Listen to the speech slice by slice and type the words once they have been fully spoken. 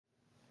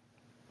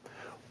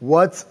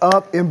What's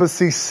up,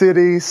 Embassy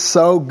City?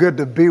 So good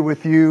to be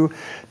with you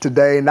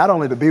today. Not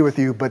only to be with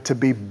you, but to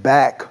be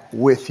back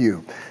with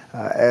you.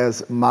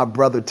 As my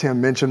brother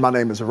Tim mentioned, my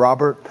name is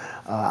Robert.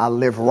 I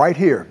live right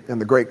here in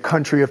the great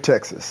country of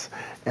Texas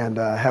and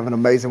have an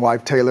amazing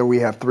wife, Taylor. We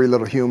have 3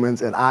 little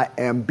humans, and I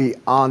am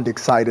beyond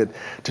excited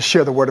to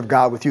share the Word of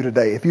God with you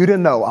today. If you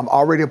didn't know, I'm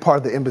already a part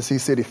of the Embassy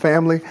City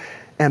family.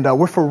 And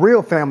we're for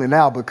real family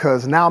now,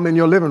 because now I'm in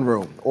your living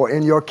room or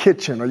in your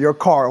kitchen or your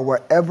car or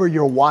wherever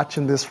you're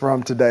watching this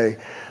from today.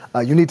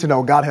 You need to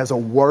know God has a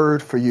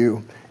word for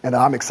you, and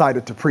I'm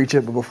excited to preach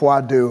it. But before I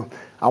do,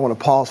 I want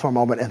to pause for a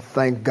moment and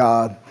thank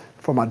God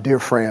for my dear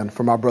friend,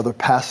 for my brother,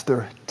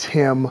 Pastor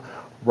Tim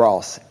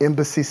Ross,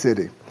 Embassy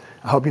City.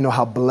 I hope you know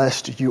how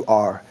blessed you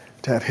are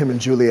to have him and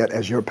Juliet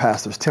as your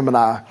pastors. Tim and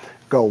I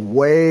go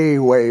way,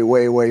 way,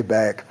 way, way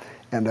back,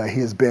 and he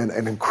has been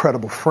an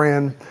incredible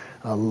friend,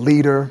 a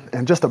leader,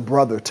 and just a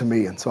brother to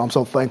me. And so I'm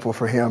so thankful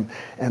for him.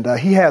 And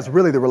he has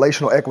really the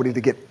relational equity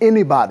to get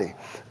anybody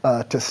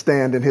to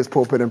stand in his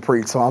pulpit and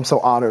preach. So I'm so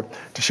honored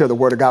to share the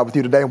Word of God with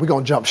you today. And we're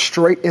going to jump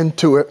straight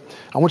into it.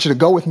 I want you to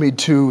go with me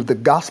to the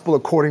Gospel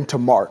according to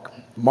Mark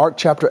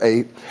chapter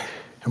 8.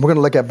 And we're going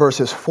to look at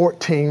verses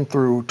 14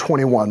 through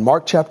 21.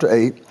 Mark chapter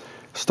 8,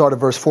 start at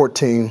verse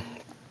 14.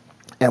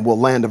 And we'll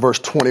land at verse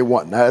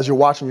 21. Now, as you're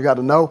watching, you got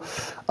to know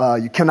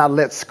you cannot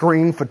let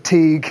screen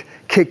fatigue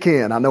kick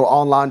in. I know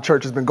online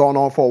church has been going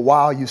on for a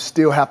while. You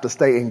still have to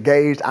stay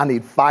engaged. I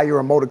need fire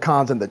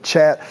emoticons in the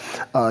chat.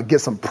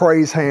 Get some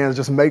praise hands.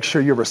 Just make sure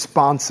you're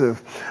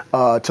responsive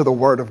to the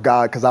Word of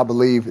God, because I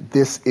believe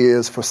this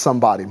is for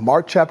somebody.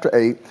 Mark chapter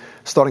 8,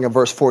 starting at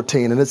verse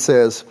 14. And it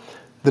says,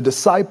 "The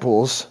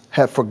disciples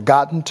had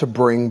forgotten to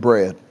bring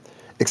bread,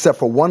 except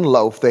for one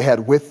loaf they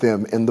had with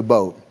them in the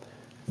boat.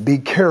 'Be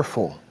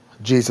careful,'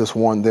 Jesus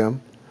warned them.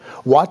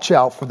 'Watch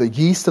out for the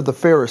yeast of the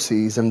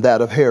Pharisees and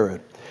that of Herod.'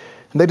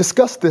 And they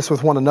discussed this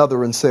with one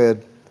another and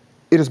said,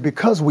 'It is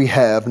because we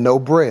have no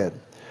bread.'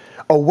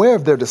 Aware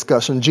of their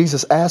discussion,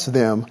 Jesus asked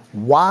them,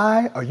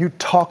 'Why are you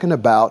talking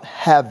about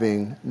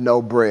having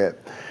no bread?'"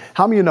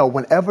 How many of you know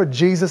whenever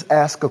Jesus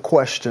asks a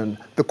question,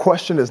 the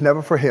question is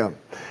never for him.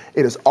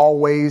 It is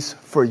always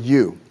for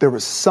you. There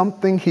is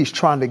something he's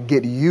trying to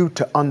get you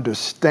to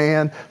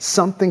understand,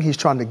 something he's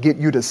trying to get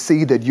you to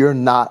see that you're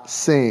not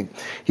seeing.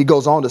 He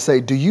goes on to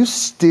say, "Do you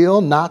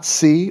still not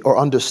see or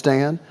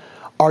understand?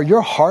 Are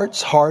your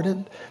hearts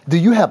hardened? Do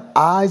you have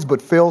eyes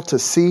but fail to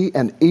see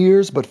and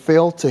ears but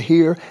fail to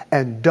hear?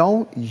 And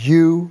don't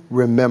you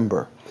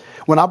remember?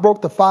 When I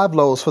broke the 5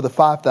 loaves for the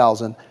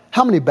 5,000,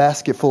 how many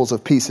basketfuls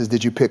of pieces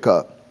did you pick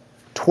up?"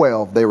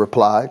 12, they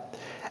replied.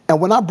 "And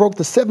when I broke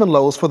the 7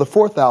 loaves for the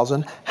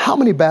 4,000, how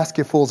many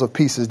basketfuls of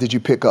pieces did you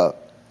pick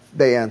up?"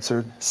 They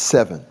answered,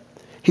 7.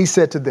 He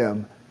said to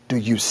them, "Do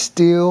you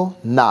still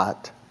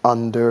not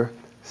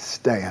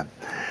understand?"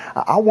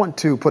 I want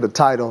to put a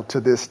title to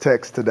this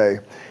text today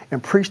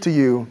and preach to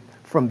you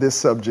from this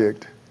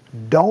subject: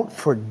 don't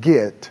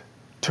forget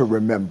to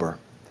remember.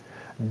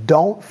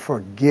 Don't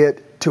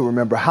forget to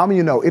remember. How many of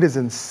you know it is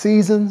in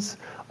seasons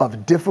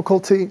of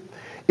difficulty,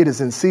 it is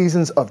in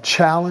seasons of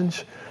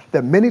challenge,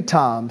 that many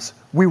times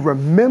we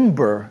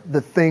remember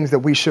the things that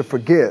we should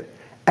forget,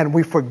 and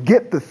we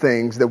forget the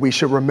things that we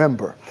should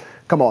remember.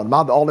 Come on, am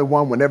I the only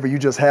one whenever you're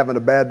just having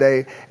a bad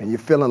day and you're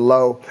feeling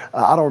low?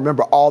 I don't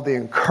remember all the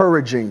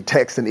encouraging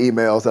texts and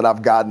emails that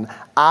I've gotten.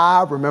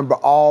 I remember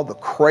all the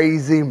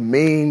crazy,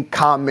 mean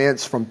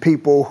comments from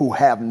people who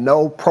have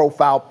no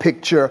profile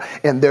picture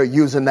in their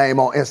username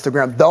on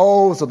Instagram.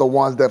 Those are the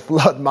ones that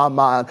flood my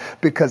mind,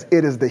 because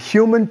it is the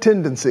human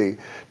tendency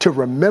to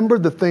remember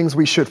the things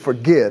we should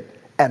forget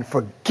and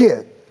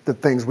forget the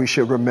things we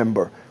should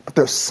remember. But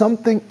there's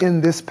something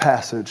in this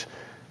passage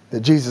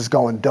that Jesus is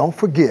going, don't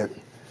forget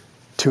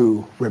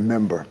to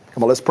remember.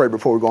 Come on, let's pray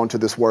before we go into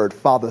this word.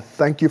 Father,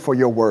 thank you for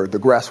your word. The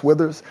grass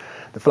withers,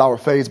 the flower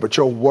fades, but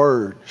your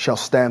word shall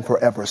stand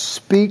forever.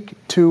 Speak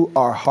to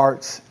our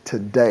hearts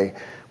today.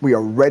 We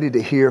are ready to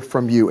hear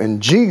from you. In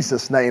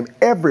Jesus' name,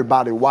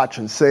 everybody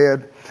watching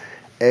said,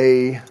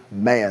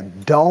 amen.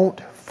 Don't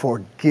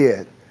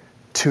forget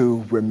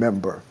to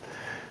remember.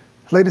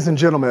 Ladies and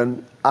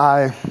gentlemen,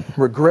 I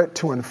regret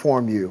to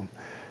inform you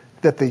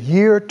that the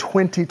year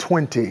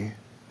 2020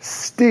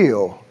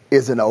 still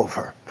isn't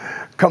over.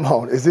 Come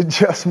on, is it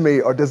just me,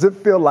 or does it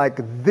feel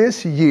like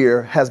this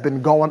year has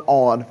been going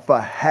on for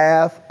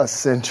half a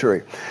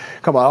century?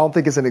 Come on, I don't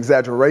think it's an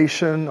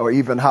exaggeration or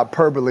even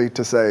hyperbole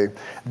to say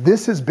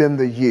this has been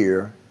the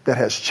year that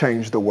has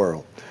changed the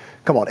world.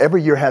 Come on,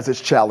 every year has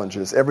its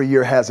challenges. Every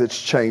year has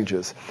its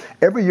changes.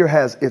 Every year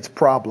has its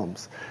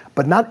problems.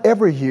 But not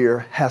every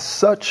year has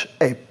such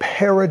a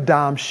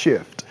paradigm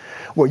shift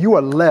Well, you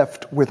are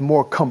left with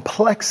more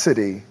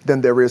complexity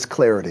than there is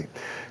clarity.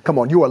 Come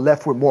on, you are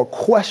left with more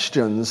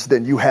questions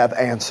than you have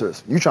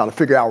answers. You're trying to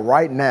figure out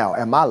right now,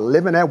 am I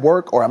living at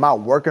work or am I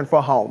working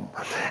from home?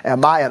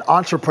 Am I an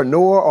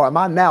entrepreneur or am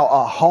I now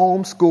a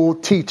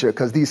homeschool teacher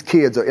because these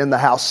kids are in the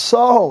house?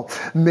 So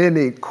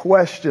many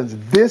questions.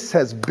 This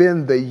has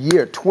been the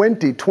year.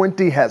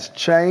 2020 has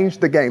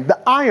changed the game. The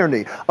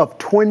irony of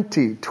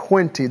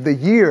 2020, the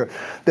year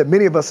that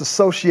many of us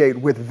associate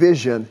with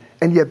vision,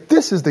 and yet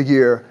this is the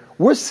year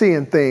we're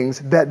seeing things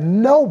that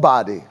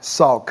nobody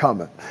saw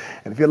coming.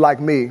 And if you're like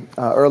me,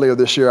 earlier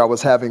this year, I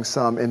was having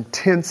some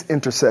intense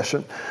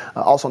intercession,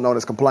 also known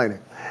as complaining.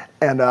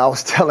 And I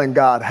was telling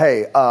God,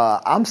 hey,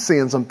 I'm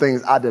seeing some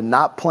things I did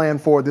not plan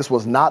for. This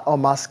was not on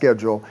my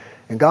schedule.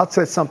 And God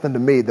said something to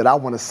me that I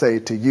want to say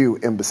to you,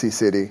 Embassy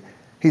City.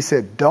 He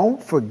said,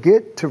 don't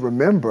forget to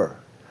remember,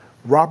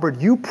 Robert,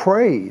 you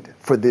prayed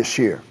for this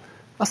year.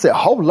 I said,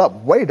 hold up,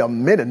 wait a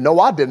minute. No,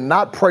 I did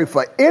not pray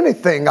for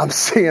anything I'm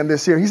seeing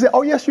this year. He said,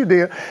 oh, yes, you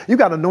did. You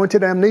got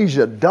anointed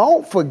amnesia.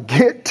 Don't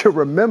forget to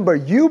remember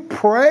you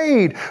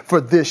prayed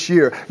for this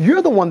year.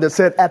 You're the one that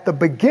said at the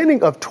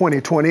beginning of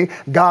 2020,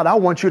 God, I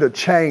want you to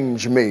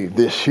change me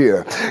this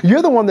year.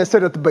 You're the one that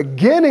said at the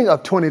beginning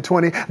of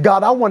 2020,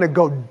 God, I want to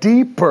go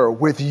deeper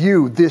with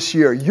you this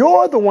year.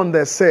 You're the one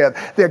that said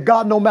that,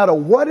 God, no matter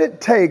what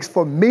it takes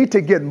for me to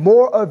get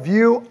more of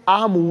you,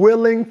 I'm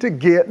willing to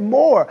get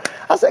more.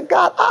 I said,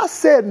 God, I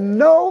said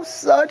no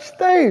such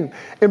thing.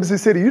 Embassy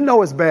City, you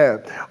know it's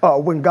bad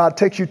when God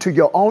takes you to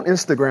your own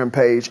Instagram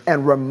page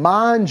and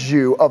reminds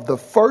you of the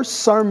first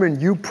sermon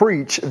you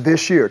preached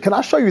this year. Can I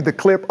show you the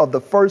clip of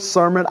the first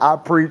sermon I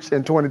preached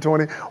in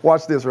 2020?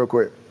 Watch this real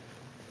quick.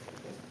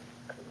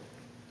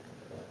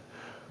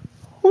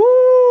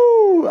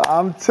 Woo,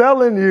 I'm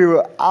telling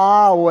you,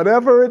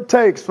 whatever it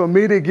takes for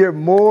me to get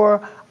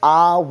more,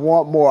 I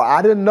want more.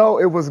 I didn't know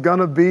it was going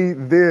to be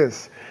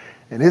this.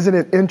 And isn't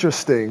it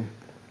interesting?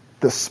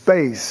 The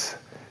space,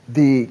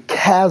 the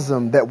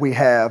chasm that we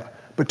have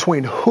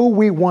between who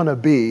we want to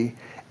be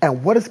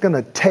and what it's going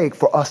to take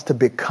for us to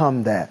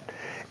become that.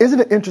 Isn't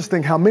it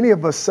interesting how many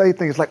of us say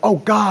things like, oh,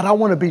 God, I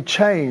want to be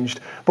changed,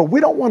 but we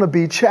don't want to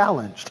be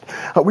challenged.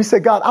 We say,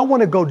 God, I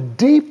want to go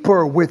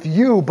deeper with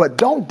you, but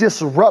don't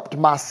disrupt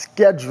my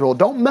schedule.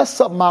 Don't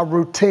mess up my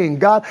routine.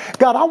 God,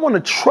 I want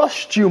to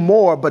trust you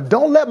more, but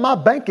don't let my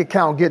bank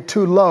account get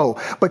too low.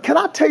 But can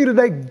I tell you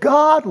today,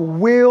 God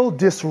will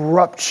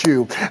disrupt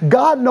you.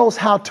 God knows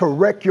how to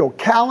wreck your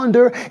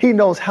calendar. He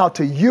knows how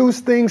to use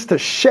things to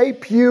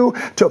shape you,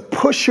 to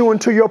push you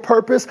into your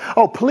purpose.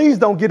 Oh, please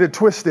don't get it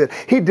twisted.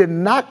 He did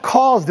not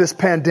cause this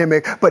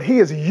pandemic, but he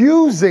is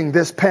using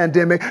this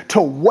pandemic to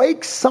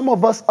wake some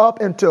of us up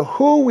into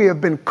who we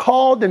have been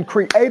called and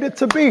created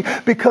to be,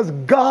 because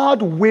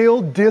God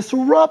will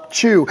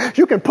disrupt you.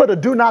 You can put a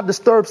do not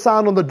disturb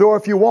sign on the door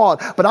if you want,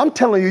 but I'm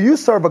telling you, you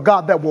serve a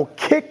God that will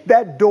kick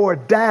that door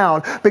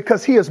down,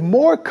 because he is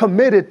more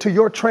committed to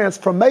your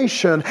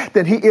transformation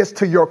than he is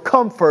to your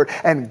comfort,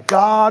 and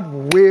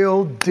God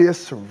will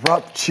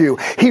disrupt you.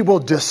 He will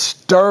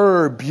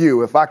disturb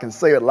you, if I can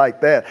say it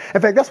like that.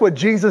 In fact, that's what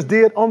Jesus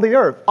did on the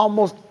earth.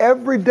 Almost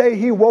every day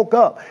he woke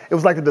up, it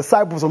was like the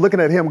disciples were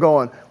looking at him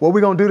going, what are we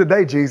going to do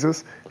today,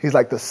 Jesus? He's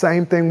like, the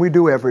same thing we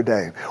do every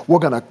day. We're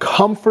going to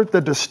comfort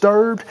the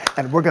disturbed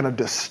and we're going to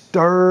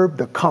disturb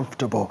the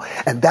comfortable.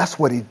 And that's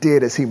what he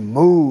did as he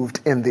moved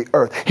in the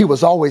earth. He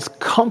was always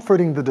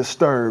comforting the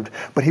disturbed,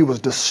 but he was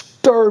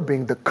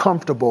disturbing the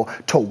comfortable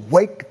to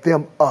wake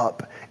them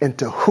up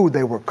into who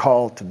they were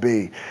called to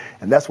be.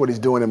 And that's what he's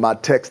doing in my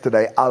text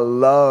today. I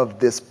love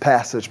this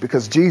passage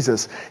because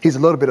Jesus, he's a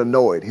little bit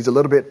annoyed. He's a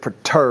little bit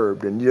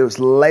perturbed, and there's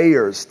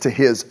layers to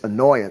his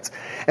annoyance.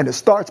 And it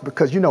starts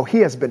because, he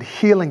has been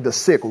healing the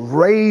sick,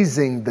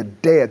 raising the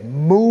dead,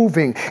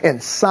 moving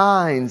in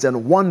signs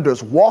and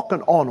wonders,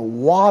 walking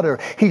on water.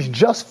 He's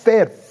just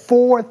fed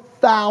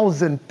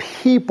 4,000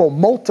 people,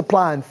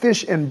 multiplying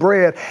fish and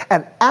bread.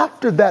 And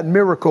after that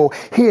miracle,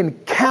 he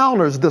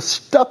encounters the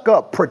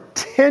stuck-up,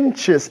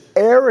 pretentious,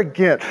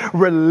 arrogant,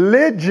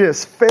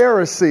 religious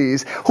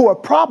Pharisees who are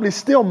probably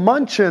still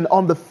munching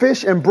on the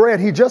fish and bread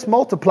he just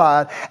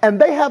multiplied. And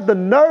they have the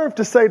nerve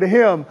to say to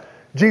him,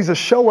 Jesus,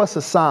 show us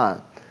a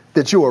sign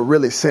that you are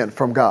really sent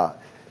from God.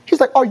 He's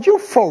like, are you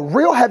for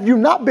real? Have you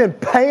not been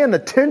paying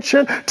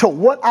attention to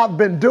what I've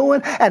been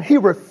doing? And he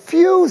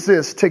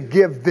refuses to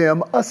give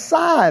them a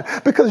sign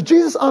because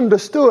Jesus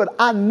understood,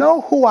 I know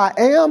who I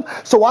am,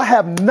 so I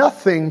have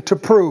nothing to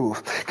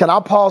prove. Can I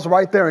pause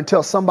right there and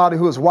tell somebody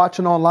who is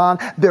watching online,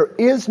 there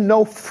is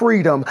no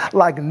freedom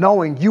like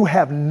knowing you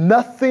have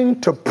nothing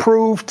to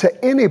prove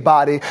to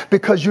anybody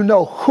because you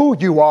know who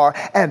you are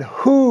and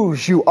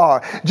whose you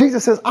are.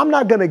 Jesus says, I'm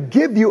not going to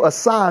give you a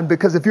sign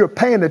because if you're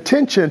paying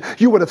attention,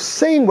 you would have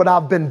seen what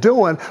I've been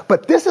doing,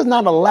 but this is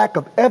not a lack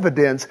of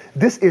evidence.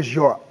 This is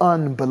your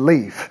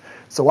unbelief.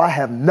 So I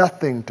have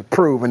nothing to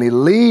prove. And he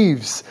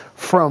leaves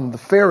from the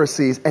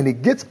Pharisees and he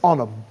gets on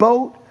a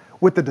boat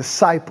with the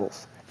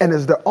disciples. And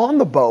as they're on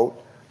the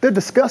boat, they're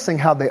discussing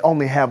how they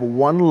only have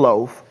one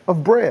loaf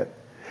of bread.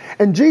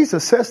 And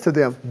Jesus says to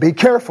them, be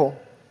careful,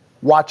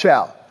 watch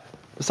out.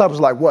 Disciples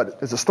are like, what?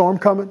 Is a storm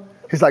coming?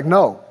 He's like,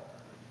 no,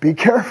 be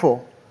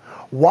careful.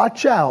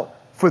 Watch out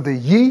for the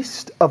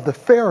yeast of the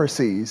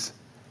Pharisees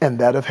and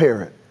that of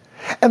Herod.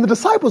 And the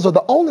disciples are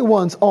the only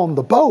ones on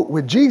the boat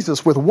with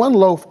Jesus with one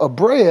loaf of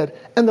bread.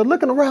 And they're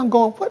looking around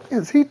going, what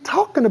is he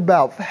talking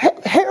about?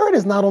 Herod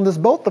is not on this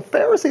boat. The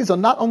Pharisees are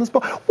not on this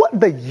boat. What,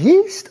 the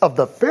yeast of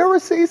the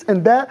Pharisees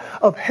and that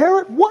of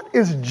Herod? What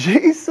is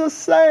Jesus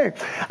saying?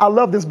 I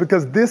love this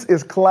because this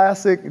is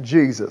classic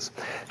Jesus.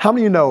 How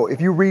many of you know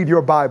if you read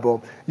your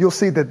Bible, you'll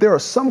see that there are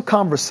some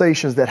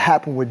conversations that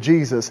happen with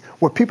Jesus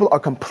where people are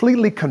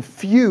completely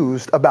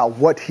confused about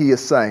what he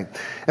is saying.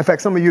 In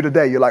fact, some of you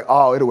today, you're like,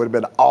 oh, it would have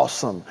been awesome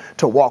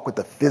to walk with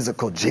the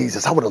physical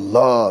Jesus. I would have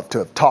loved to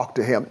have talked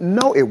to him.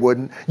 No, it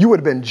wouldn't. You would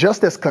have been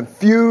just as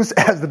confused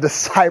as the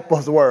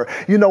disciples were.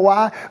 You know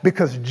why?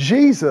 Because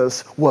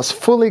Jesus was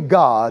fully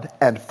God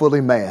and fully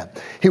man.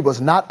 He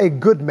was not a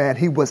good man.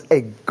 He was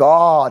a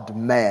God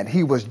man.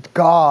 He was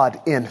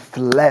God in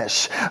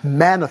flesh,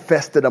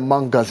 manifested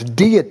among us,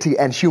 deity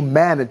and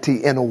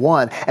humanity in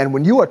one. And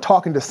when you are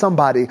talking to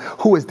somebody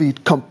who is the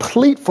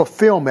complete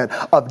fulfillment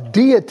of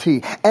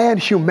deity and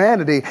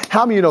humanity,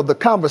 how many of you know the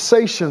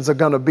conversations are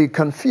going to be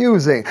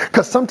confusing?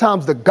 Because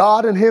sometimes the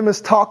God in him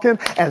is talking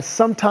and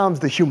sometimes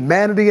the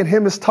humanity in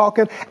him is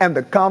talking, and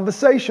the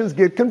conversations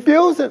get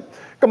confusing.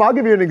 Come on, I'll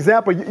give you an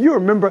example. You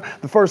remember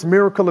the first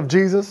miracle of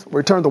Jesus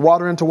where he turned the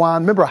water into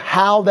wine? Remember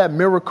how that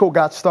miracle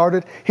got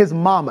started? His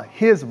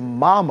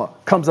mama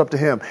comes up to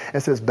him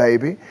and says,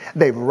 baby,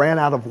 they've ran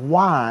out of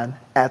wine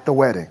at the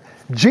wedding.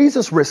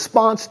 Jesus'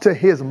 response to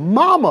his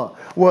mama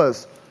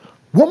was,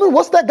 woman,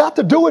 what's that got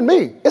to do with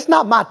me? It's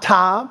not my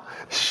time.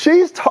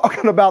 She's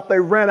talking about they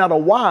ran out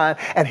of wine,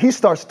 and he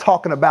starts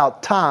talking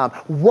about time.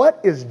 What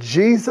is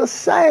Jesus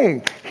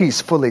saying? He's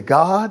fully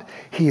God.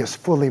 He is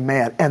fully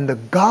man. And the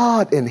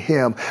God in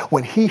him,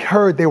 when he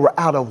heard they were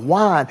out of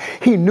wine,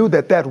 he knew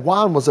that that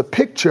wine was a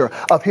picture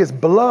of his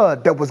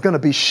blood that was going to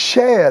be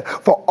shed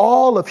for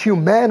all of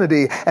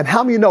humanity. And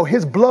how many know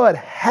his blood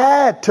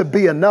had to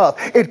be enough?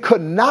 It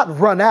could not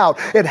run out.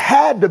 It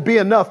had to be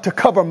enough to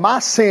cover my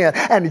sin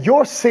and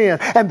your sin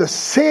and the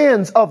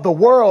sins of the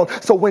world.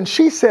 So when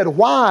she said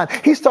wine,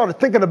 he started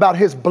thinking about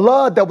his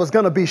blood that was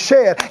going to be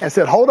shed and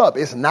said, hold up,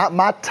 it's not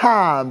my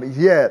time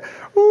yet.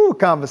 Ooh,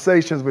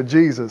 conversations with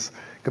Jesus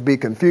could be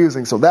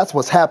confusing. So that's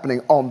what's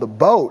happening on the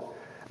boat.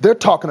 They're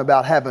talking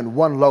about having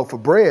one loaf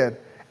of bread.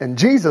 And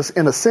Jesus,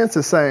 in a sense,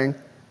 is saying,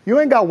 you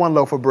ain't got one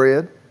loaf of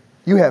bread.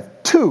 You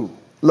have 2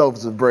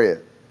 loaves of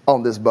bread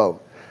on this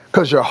boat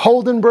because you're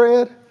holding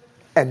bread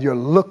and you're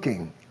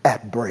looking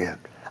at bread.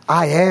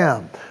 I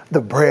am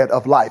the bread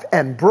of life.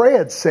 And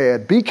bread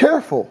said, be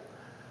careful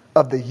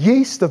of the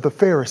yeast of the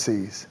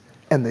Pharisees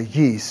and the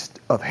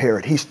yeast of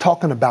Herod. He's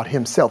talking about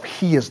himself.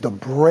 He is the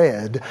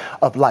bread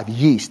of life.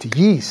 Yeast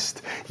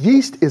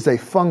is a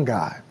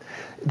fungi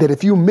that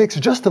if you mix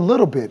just a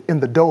little bit in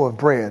the dough of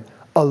bread,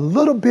 a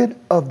little bit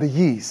of the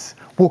yeast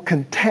will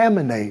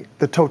contaminate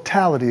the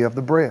totality of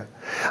the bread.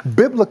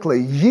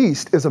 Biblically,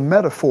 yeast is a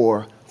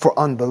metaphor for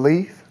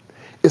unbelief.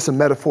 It's a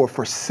metaphor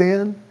for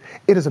sin.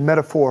 It is a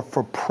metaphor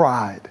for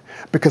pride.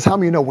 Because how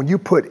many know when you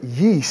put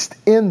yeast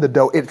in the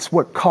dough, it's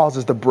what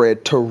causes the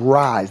bread to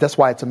rise. That's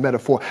why it's a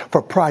metaphor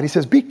for pride. He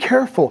says, be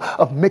careful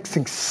of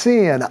mixing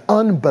sin,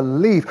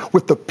 unbelief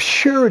with the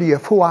purity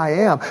of who I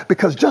am,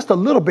 because just a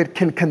little bit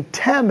can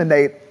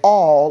contaminate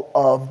all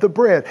of the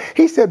bread.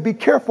 He said, be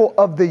careful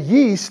of the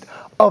yeast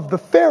of the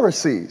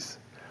Pharisees,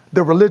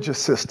 the religious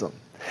system,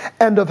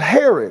 and of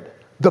Herod,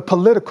 the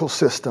political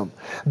system.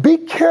 Be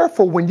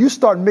careful when you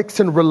start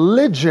mixing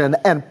religion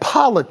and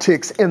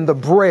politics in the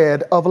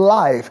bread of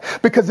life.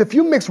 Because if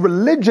you mix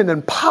religion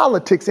and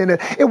politics in it,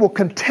 it will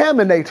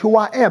contaminate who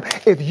I am.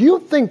 If you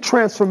think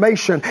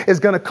transformation is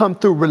going to come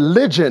through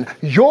religion,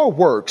 your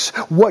works,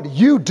 what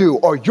you do,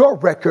 or your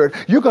record,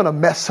 you're going to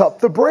mess up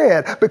the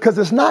bread because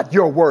it's not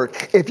your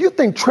work. If you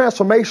think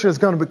transformation is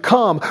going to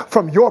come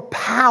from your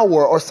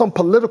power or some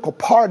political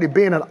party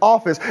being in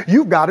office,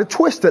 you've got it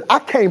twisted. I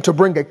came to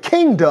bring a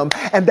kingdom,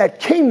 and that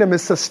kingdom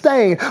is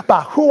sustained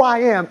by who I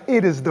am.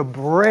 It is the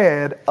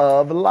bread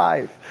of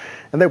life.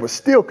 And they were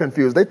still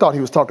confused. They thought he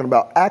was talking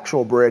about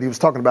actual bread. He was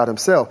talking about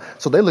himself.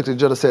 So they looked at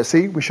each other and said,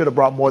 see, we should have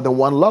brought more than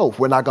one loaf.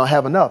 We're not going to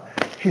have enough.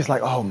 He's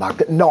like, oh my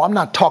God. No, I'm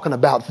not talking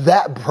about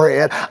that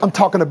bread. I'm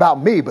talking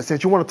about me. But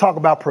since you want to talk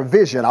about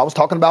provision, I was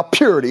talking about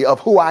purity of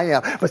who I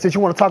am. But since you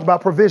want to talk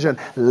about provision,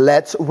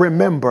 let's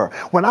remember.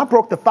 When I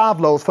broke the 5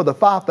 loaves for the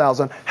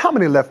 5,000, how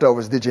many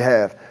leftovers did you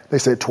have? They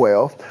said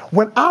 12.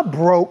 When I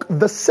broke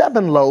the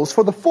 7 loaves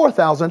for the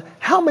 4,000,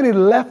 how many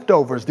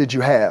leftovers did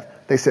you have?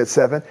 They said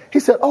 7. He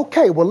said,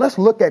 okay, well, let's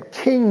look at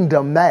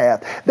kingdom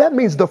math. That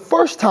means the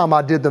first time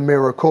I did the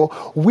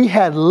miracle, we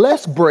had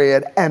less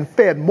bread and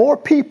fed more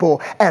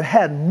people and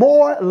had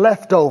more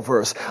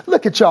leftovers.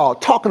 Look at y'all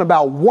talking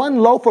about 1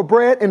 loaf of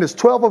bread and there's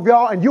 12 of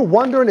y'all and you're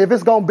wondering if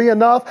it's going to be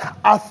enough.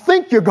 I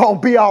think you're going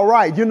to be all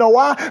right. You know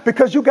why?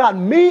 Because you got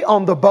me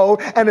on the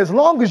boat. And as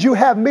long as you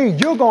have me,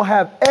 you're going to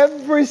have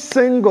every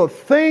single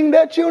thing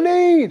that you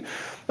need.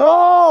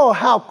 Oh,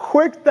 how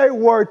quick they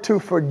were to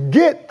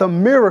forget the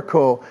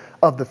miracle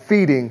of the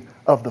feeding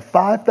of the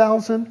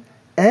 5,000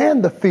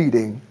 and the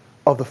feeding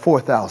of the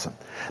 4,000.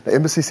 The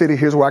Embassy City,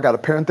 here's where I got to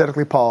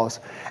parenthetically pause,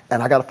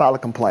 and I got to file a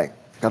complaint.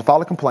 Got to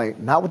file a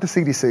complaint, not with the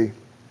CDC.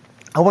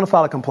 I want to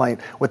file a complaint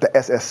with the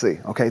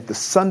SSC, okay, the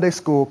Sunday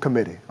School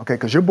Committee, okay,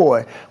 because your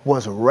boy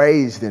was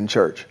raised in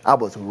church. I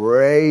was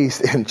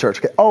raised in church,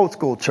 okay, old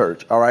school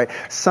church, all right,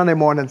 Sunday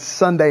morning,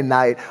 Sunday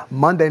night,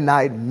 Monday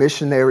night,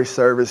 missionary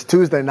service,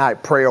 Tuesday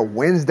night, prayer,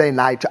 Wednesday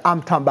night.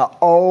 I'm talking about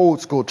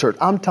old school church.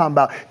 I'm talking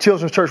about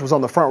children's church was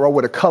on the front row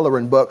with a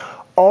coloring book.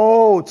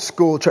 Old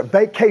school church,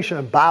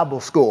 vacation Bible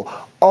school,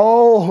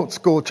 old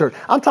school church.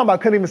 I'm talking about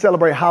couldn't even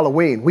celebrate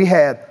Halloween. We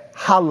had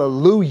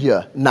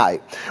Hallelujah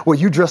night, where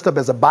you dressed up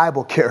as a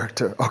Bible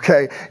character,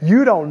 okay?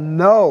 You don't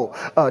know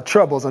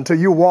troubles until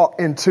you walk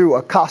into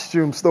a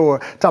costume store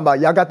talking about,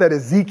 y'all got that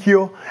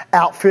Ezekiel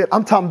outfit?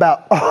 I'm talking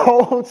about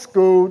old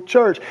school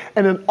church.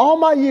 And in all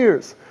my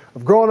years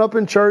of growing up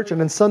in church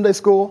and in Sunday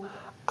school,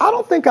 I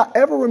don't think I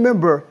ever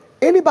remember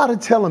anybody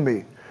telling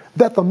me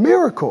that the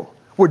miracle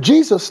where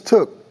Jesus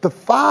took the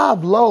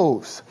 5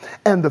 loaves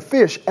and the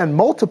fish and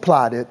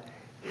multiplied it,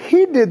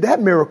 he did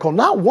that miracle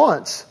not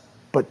once,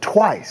 but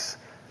twice.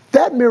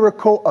 That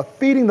miracle of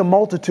feeding the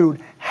multitude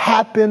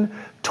happened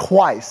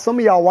twice. Some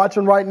of y'all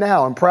watching right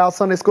now and proud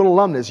Sunday school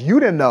alumnus, you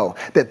didn't know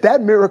that that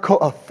miracle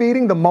of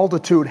feeding the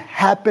multitude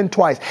happened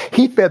twice.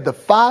 He fed the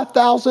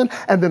 5,000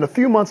 and then a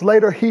few months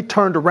later, he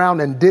turned around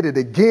and did it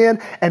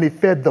again and he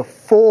fed the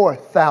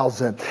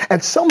 4,000.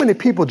 And so many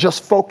people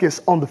just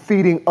focus on the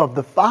feeding of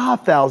the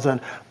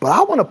 5,000. But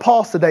I want to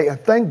pause today and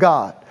thank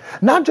God.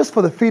 Not just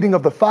for the feeding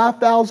of the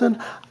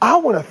 5,000, I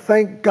want to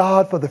thank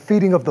God for the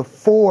feeding of the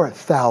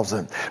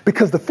 4,000.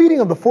 Because the feeding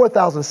of the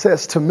 4,000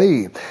 says to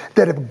me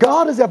that if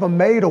God has ever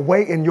made a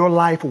way in your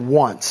life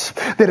once,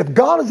 that if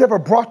God has ever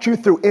brought you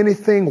through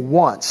anything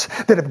once,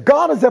 that if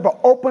God has ever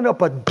opened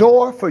up a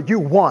door for you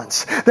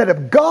once, that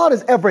if God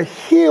has ever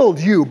healed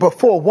you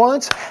before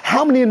once,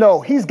 how many know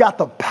he's got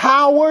the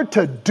power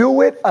to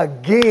do it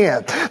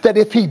again? That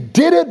if he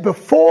did it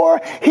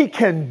before, he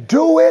can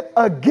do it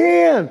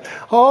again.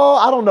 Oh,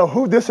 I don't know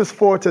who this is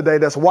for today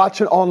that's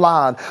watching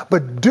online,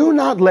 but do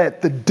not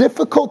let the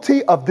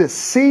difficulty of this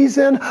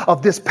season,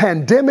 of this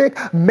pandemic,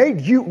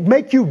 make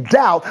you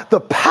doubt the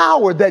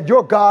power that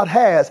your God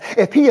has.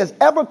 If he has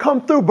ever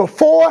come through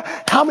before,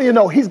 how many of you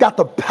know he's got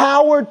the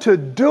power to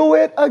do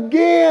it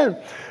again?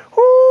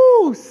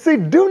 Woo! See,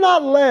 do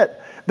not let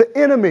the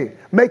enemy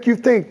make you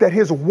think that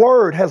his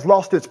word has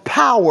lost its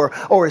power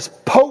or its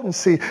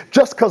potency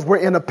just because we're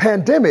in a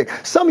pandemic.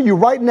 Some of you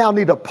right now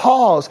need to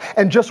pause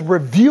and just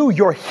review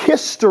your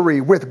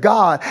history with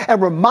God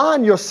and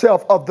remind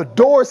yourself of the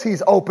doors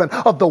he's opened,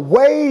 of the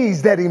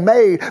ways that he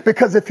made,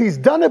 because if he's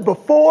done it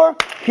before,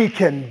 he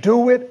can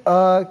do it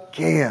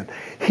again.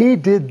 He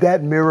did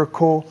that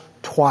miracle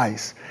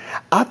twice.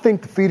 I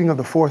think the feeding of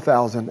the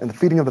 4,000 and the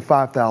feeding of the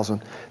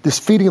 5,000, this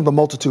feeding of the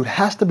multitude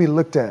has to be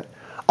looked at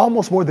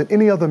almost more than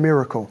any other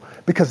miracle,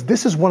 because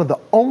this is one of the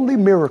only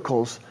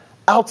miracles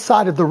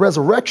outside of the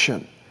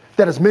resurrection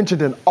that is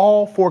mentioned in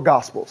all 4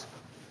 Gospels.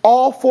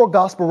 All 4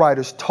 Gospel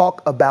writers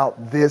talk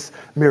about this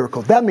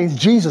miracle. That means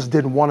Jesus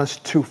didn't want us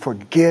to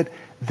forget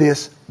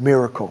this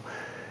miracle.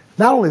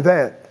 Not only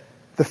that,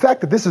 the fact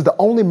that this is the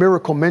only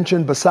miracle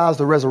mentioned besides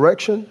the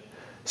resurrection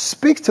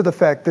speaks to the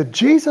fact that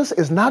Jesus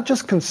is not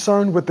just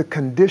concerned with the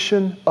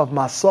condition of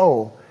my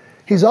soul,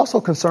 he's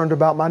also concerned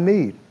about my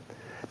need.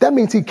 That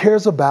means he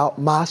cares about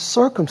my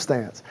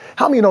circumstance.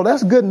 How many know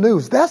that's good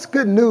news? That's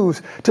good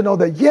news to know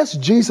that, yes,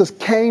 Jesus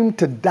came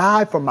to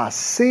die for my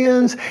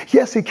sins.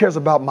 Yes, he cares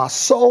about my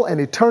soul and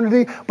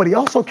eternity, but he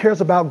also cares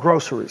about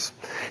groceries.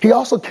 He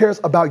also cares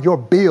about your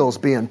bills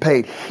being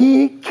paid.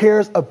 He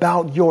cares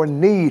about your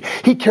need.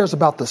 He cares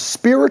about the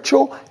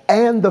spiritual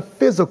and the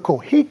physical.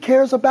 He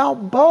cares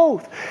about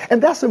both.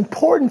 And that's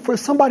important for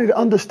somebody to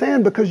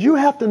understand, because you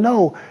have to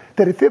know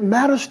that if it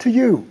matters to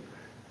you,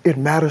 it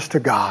matters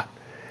to God.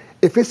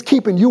 If it's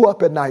keeping you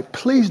up at night,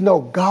 please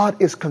know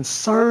God is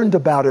concerned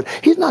about it.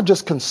 He's not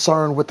just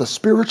concerned with the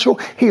spiritual,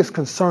 he is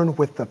concerned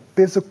with the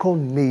physical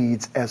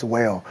needs as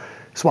well.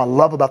 That's what I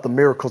love about the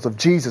miracles of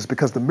Jesus,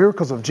 because the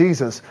miracles of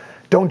Jesus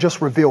don't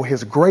just reveal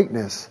his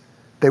greatness,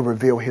 they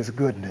reveal his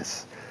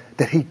goodness,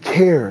 that he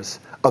cares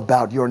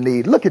about your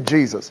need. Look at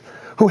Jesus,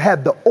 who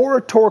had the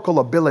oratorical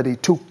ability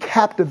to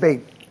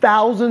captivate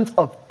thousands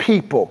of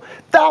people.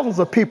 Thousands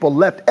of people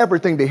left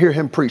everything to hear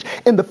him preach.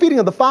 In the feeding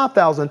of the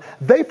 5,000,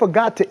 they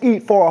forgot to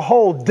eat for a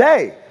whole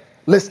day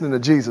listening to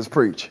Jesus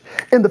preach.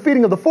 In the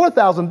feeding of the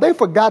 4,000, they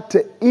forgot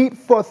to eat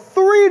for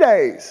 3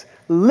 days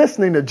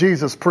listening to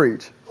Jesus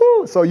preach.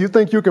 Woo, so you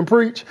think you can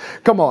preach?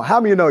 Come on, how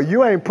many of you know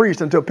you ain't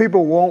preached until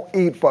people won't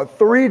eat for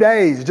 3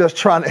 days just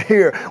trying to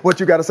hear what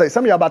you got to say?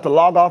 Some of y'all about to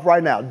log off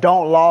right now.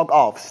 Don't log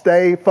off.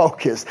 Stay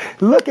focused.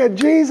 Look at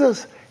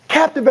Jesus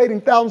captivating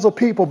thousands of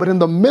people, but in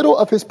the middle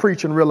of his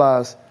preaching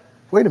realized,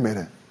 wait a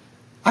minute,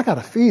 I got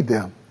to feed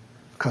them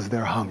because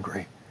they're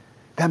hungry.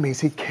 That means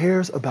he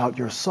cares about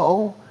your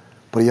soul,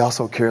 but he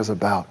also cares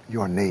about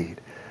your need.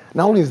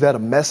 Not only is that a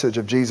message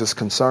of Jesus'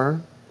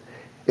 concern,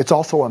 it's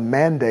also a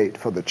mandate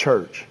for the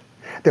church.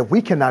 that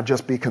we cannot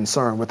just be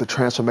concerned with the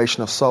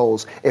transformation of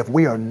souls if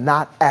we are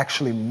not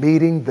actually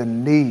meeting the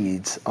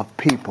needs of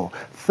people.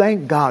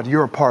 Thank God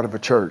you're a part of a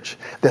church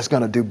that's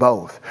going to do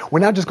both. We're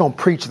not just going to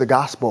preach the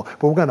gospel,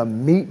 but we're going to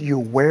meet you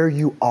where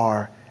you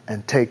are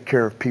and take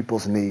care of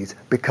people's needs,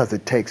 because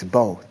it takes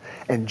both.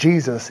 And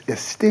Jesus is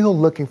still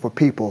looking for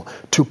people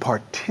to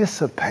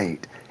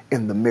participate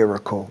in the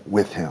miracle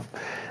with him.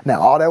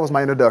 Now, all that was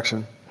my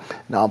introduction.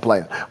 Now I'm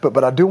playing.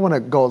 But I do want to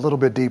go a little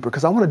bit deeper,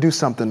 because I want to do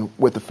something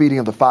with the feeding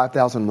of the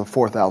 5,000 and the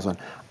 4,000.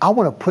 I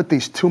want to put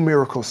these two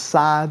miracles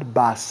side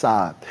by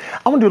side.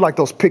 I want to do like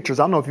those pictures.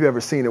 I don't know if you've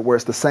ever seen it where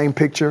it's the same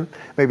picture.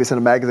 Maybe it's in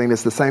a magazine.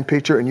 It's the same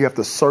picture and you have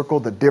to circle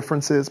the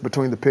differences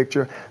between the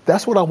picture.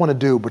 That's what I want to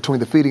do between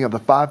the feeding of the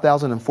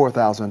 5,000 and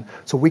 4,000,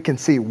 so we can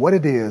see what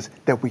it is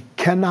that we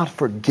cannot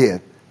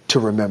forget to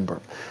remember.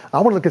 I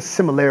want to look at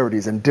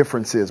similarities and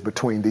differences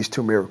between these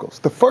two miracles.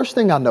 The first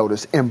thing I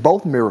noticed in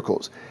both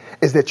miracles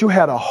is that you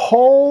had a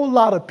whole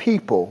lot of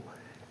people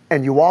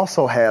and you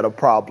also had a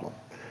problem.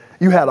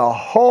 You had a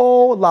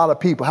whole lot of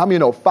people. How many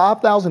know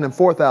 5,000 and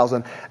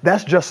 4,000,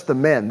 that's just the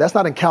men. That's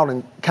not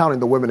counting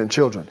the women and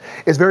children.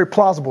 It's very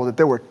plausible that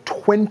there were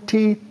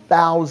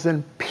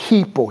 20,000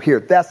 people here.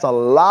 That's a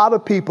lot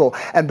of people.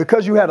 And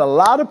because you had a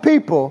lot of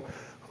people,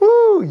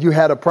 you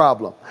had a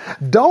problem.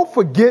 Don't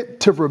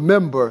forget to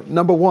remember,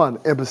 number one,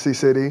 Embassy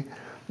City,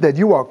 that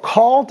you are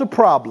called to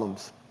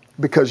problems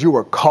because you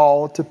are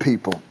called to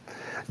people.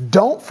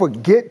 Don't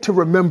forget to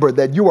remember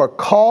that you are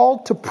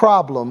called to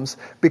problems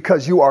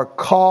because you are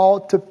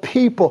called to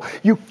people.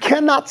 You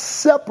cannot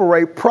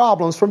separate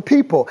problems from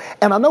people.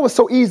 And I know it's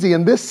so easy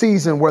in this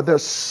season where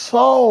there's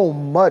so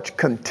much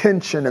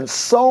contention and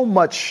so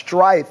much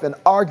strife and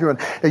arguing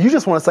that you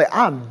just want to say,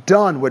 I'm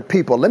done with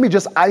people. Let me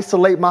just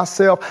isolate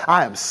myself.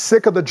 I am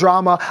sick of the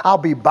drama. I'll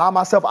be by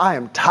myself. I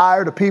am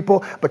tired of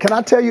people. But can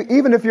I tell you,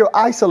 even if you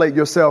isolate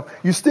yourself,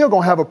 you're still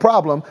going to have a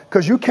problem,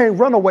 because you can't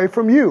run away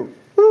from you.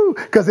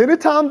 Because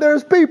anytime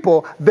there's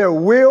people, there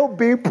will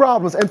be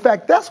problems. In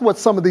fact, that's what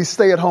some of these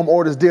stay-at-home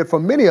orders did for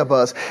many of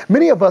us.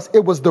 Many of us,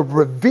 it was the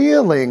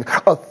revealing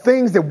of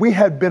things that we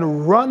had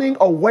been running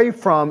away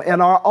from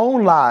in our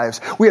own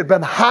lives. We had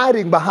been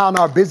hiding behind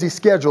our busy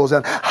schedules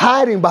and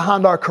hiding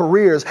behind our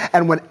careers.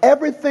 And when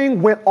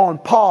everything went on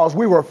pause,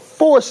 we were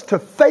forced to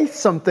face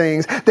some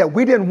things that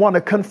we didn't want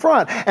to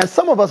confront. And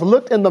some of us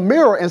looked in the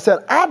mirror and said,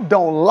 I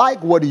don't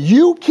like what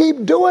you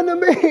keep doing to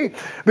me.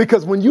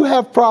 Because when you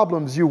have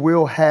problems, you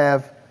will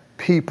have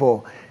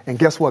people. And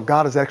guess what?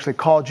 God has actually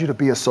called you to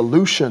be a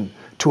solution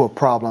to a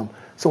problem.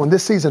 So in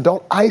this season,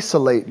 don't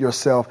isolate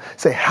yourself.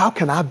 Say, how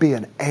can I be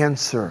an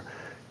answer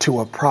to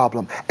a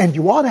problem? And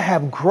you ought to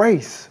have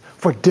grace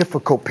for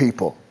difficult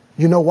people.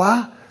 You know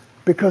why?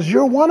 Because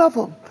you're one of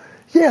them.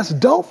 Yes,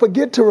 don't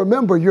forget to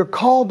remember you're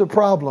called to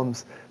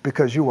problems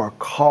because you are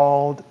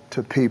called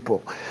to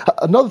people.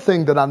 Another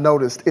thing that I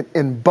noticed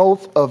in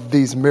both of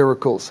these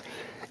miracles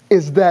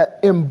is that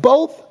in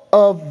both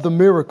of the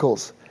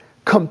miracles,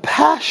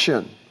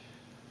 compassion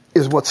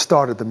is what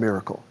started the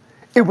miracle.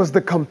 It was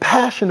the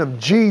compassion of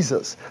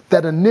Jesus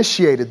that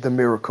initiated the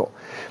miracle.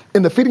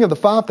 In the feeding of the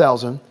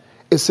 5,000,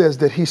 it says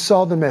that he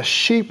saw them as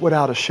sheep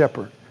without a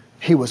shepherd.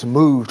 He was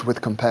moved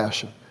with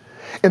compassion.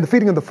 In the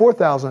feeding of the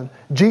 4,000,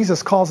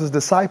 Jesus calls his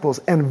disciples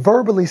and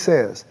verbally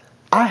says,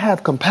 I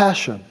have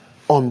compassion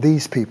on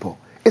these people.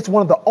 It's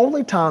one of the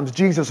only times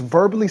Jesus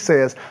verbally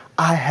says,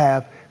 I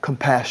have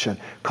compassion.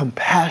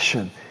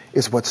 Compassion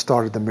is what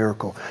started the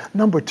miracle.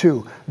 Number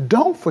two,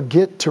 don't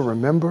forget to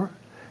remember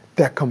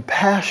that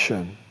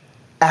compassion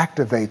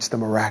activates the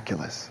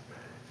miraculous.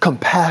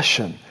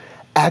 Compassion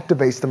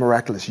activates the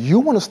miraculous. You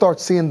want to start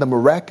seeing the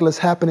miraculous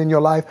happen in your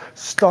life?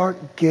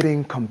 Start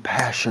getting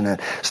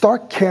compassionate.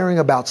 Start caring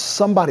about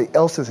somebody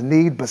else's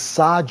need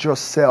besides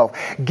yourself.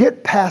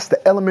 Get past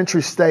the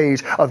elementary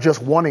stage of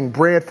just wanting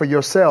bread for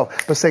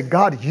yourself, but say,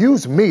 God,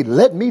 use me.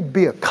 Let me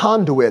be a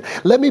conduit.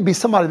 Let me be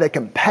somebody that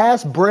can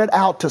pass bread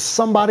out to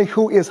somebody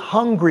who is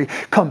hungry.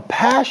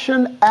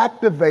 Compassion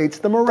activates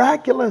the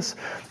miraculous.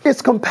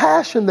 It's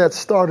compassion that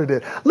started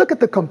it. Look at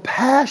the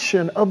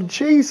compassion of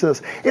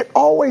Jesus. It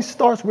always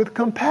starts with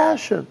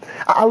compassion.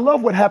 I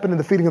love what happened in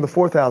the feeding of the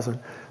 4,000,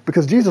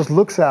 because Jesus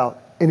looks out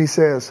and he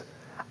says,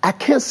 I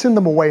can't send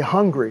them away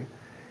hungry.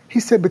 He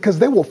said, because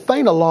they will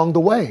faint along the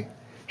way.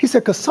 He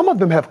said, because some of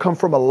them have come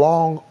from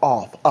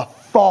a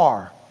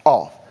far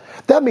off.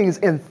 That means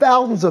in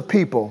thousands of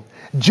people,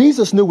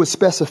 Jesus knew with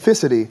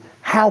specificity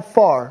how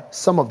far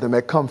some of them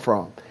had come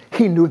from.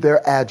 He knew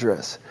their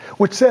address,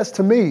 which says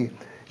to me,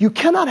 you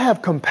cannot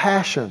have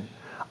compassion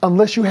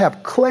unless you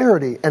have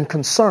clarity and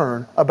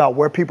concern about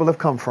where people have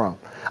come from,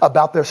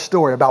 about their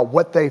story, about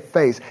what they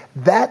face.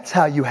 That's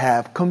how you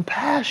have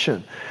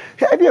compassion.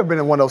 Have you ever been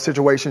in one of those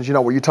situations,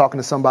 where you're talking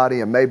to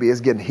somebody and maybe it's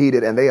getting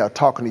heated and they are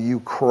talking to you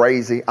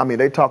crazy? I mean,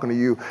 they're talking to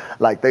you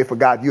like they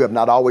forgot you have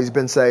not always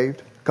been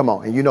saved. Come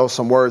on. And you know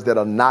some words that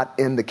are not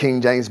in the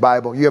King James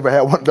Bible. You ever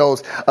had one of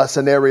those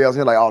scenarios?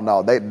 You're like, oh,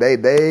 no,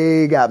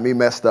 they got me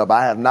messed up.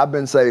 I have not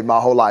been saved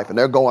my whole life. And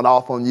they're going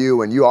off on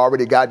you and you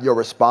already got your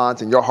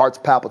response and your heart's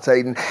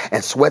palpitating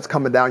and sweat's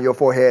coming down your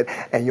forehead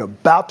and you're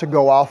about to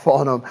go off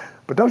on them.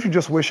 But don't you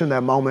just wish in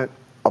that moment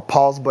a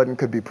pause button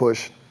could be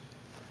pushed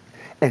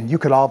and you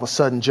could all of a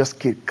sudden just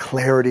get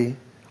clarity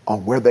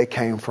on where they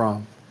came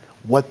from,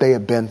 what they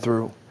had been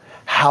through,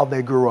 how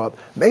they grew up,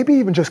 maybe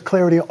even just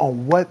clarity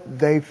on what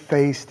they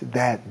faced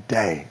that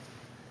day.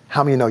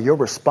 How many know your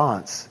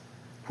response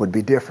would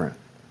be different?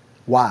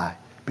 Why?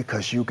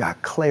 Because you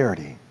got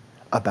clarity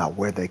about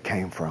where they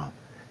came from.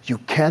 You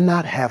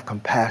cannot have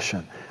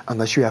compassion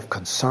unless you have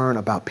concern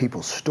about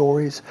people's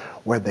stories,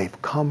 where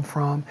they've come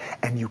from,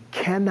 and you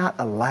cannot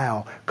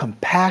allow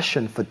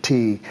compassion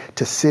fatigue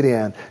to sit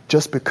in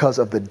just because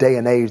of the day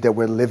and age that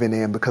we're living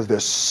in, because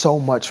there's so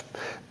much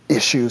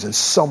issues and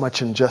so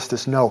much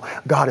injustice. No,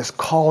 God has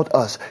called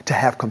us to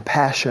have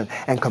compassion,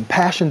 and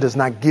compassion does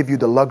not give you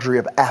the luxury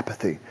of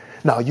apathy.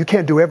 No, you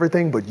can't do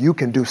everything, but you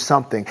can do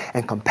something.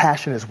 And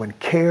compassion is when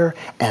care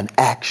and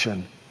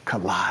action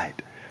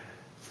collide.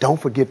 Don't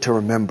forget to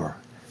remember,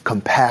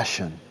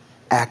 compassion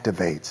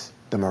activates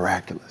the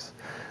miraculous.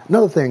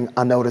 Another thing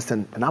I noticed,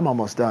 and I'm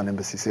almost done,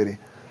 Embassy City,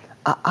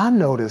 I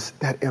noticed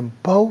that in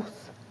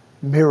both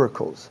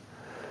miracles,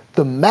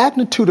 the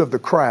magnitude of the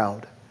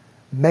crowd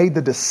made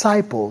the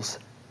disciples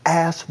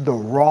ask the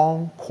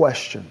wrong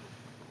question.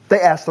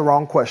 They asked the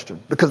wrong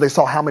question because they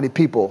saw how many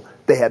people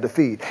they had to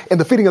feed. In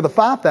the feeding of the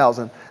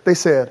 5,000, they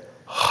said,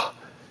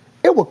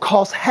 it would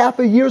cost half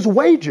a year's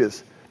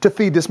wages to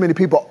feed this many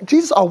people.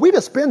 Jesus, are we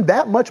to spend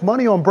that much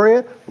money on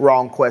bread?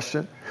 Wrong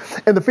question.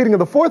 In the feeding of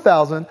the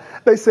 4,000,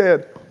 they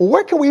said,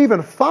 where can we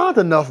even find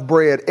enough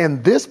bread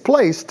in this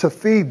place to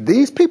feed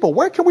these people?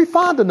 Where can we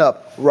find enough?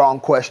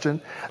 Wrong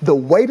question. The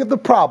weight of the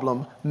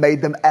problem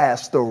made them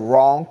ask the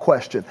wrong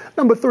question.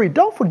 Number 3,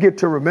 don't forget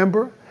to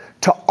remember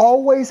to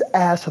always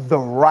ask the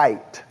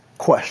right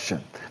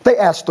question. They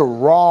asked the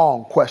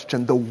wrong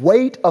question. The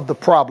weight of the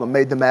problem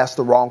made them ask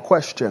the wrong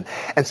question.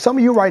 And some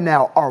of you right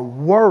now are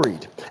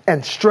worried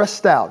and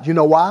stressed out. You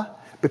know why?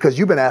 Because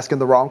you've been asking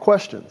the wrong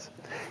questions.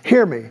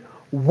 Hear me.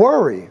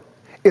 Worry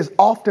is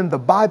often the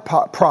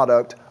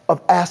byproduct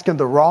of asking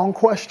the wrong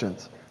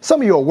questions. Some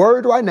of you are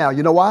worried right now.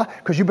 You know why?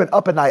 Because you've been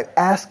up at night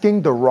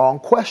asking the wrong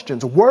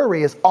questions.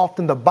 Worry is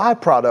often the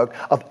byproduct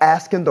of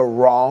asking the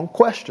wrong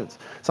questions.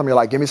 Some of you are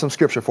like, give me some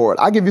scripture for it.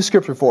 I'll give you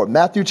scripture for it.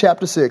 Matthew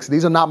chapter 6.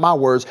 These are not my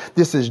words.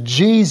 This is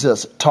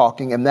Jesus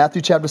talking in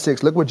Matthew chapter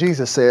 6. Look what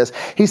Jesus says.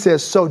 He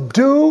says, so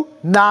do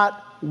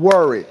not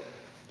worry.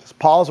 Just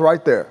pause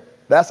right there.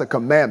 That's a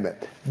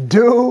commandment.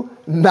 Do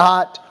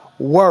not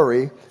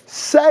worry,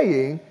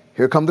 saying,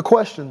 here come the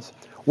questions.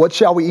 What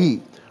shall we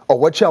eat? Or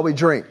what shall we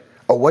drink?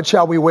 Or what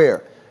shall we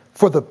wear?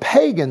 For the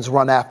pagans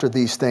run after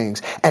these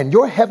things, and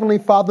your heavenly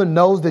Father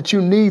knows that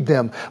you need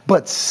them.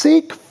 But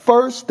seek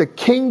first the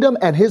kingdom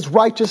and his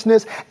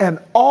righteousness, and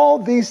all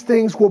these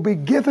things will be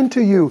given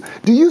to you.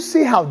 Do you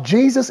see how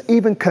Jesus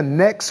even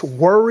connects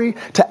worry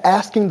to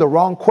asking the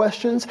wrong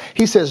questions?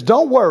 He says,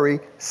 don't worry,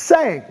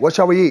 saying, what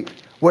shall we eat?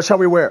 What shall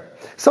we wear?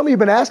 Some of you have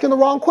been asking the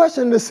wrong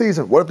question this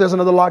season. What if there's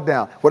another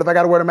lockdown? What if I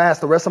got to wear a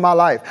mask the rest of my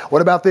life? What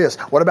about this?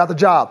 What about the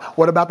job?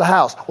 What about the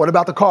house? What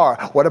about the car?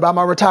 What about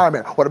my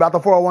retirement? What about the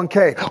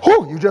 401k?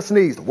 Whew, you just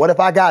sneezed. What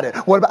if I got it?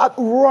 What about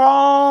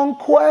wrong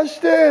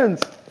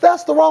questions?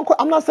 That's the wrong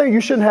question. I'm not saying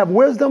you shouldn't have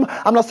wisdom.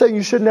 I'm not saying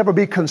you should never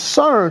be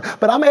concerned,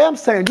 but I am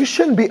saying you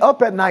shouldn't be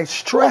up at night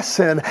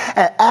stressing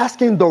and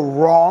asking the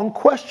wrong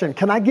question.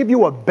 Can I give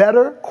you a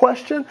better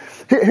question?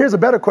 Here's a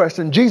better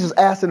question. Jesus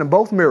asked it in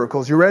both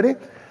miracles. You ready?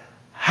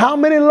 How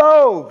many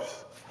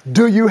loaves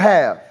do you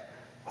have?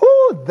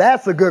 Whew,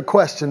 that's a good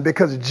question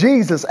because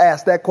Jesus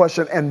asked that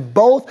question in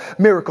both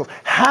miracles.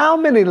 How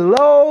many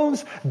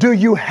loaves do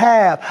you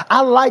have?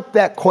 I like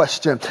that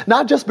question,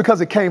 not just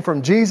because it came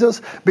from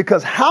Jesus,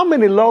 because how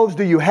many loaves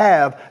do you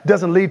have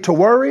doesn't lead to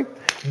worry.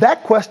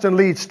 That question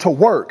leads to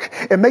work.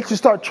 It makes you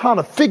start trying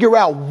to figure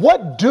out,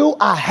 what do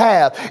I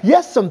have?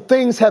 Yes, some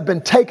things have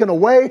been taken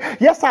away.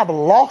 Yes, I've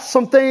lost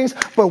some things,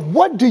 but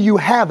what do you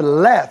have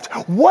left?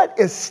 What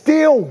is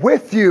still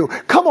with you?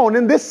 Come on,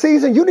 in this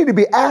season, you need to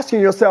be asking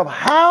yourself,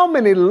 how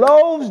many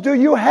loaves do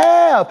you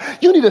have?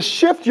 You need to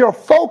shift your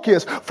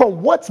focus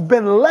from what's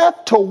been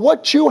left to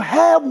what you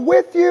have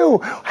with you.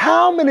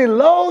 How many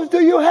loaves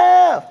do you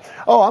have?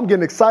 Oh, I'm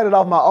getting excited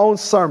off my own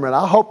sermon.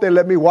 I hope they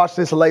let me watch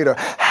this later.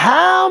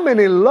 How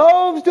many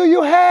loaves do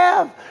you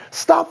have?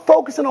 Stop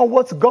focusing on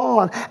what's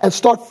gone and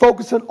start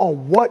focusing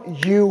on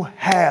what you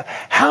have.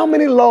 How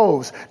many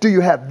loaves do you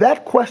have?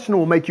 That question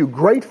will make you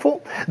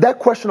grateful. That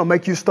question will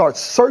make you start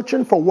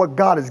searching for what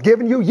God has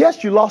given you.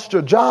 Yes, you lost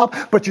your job,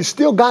 but you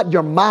still got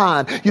your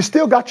mind. You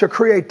still got your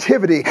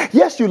creativity.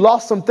 Yes, you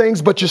lost some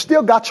things, but you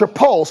still got your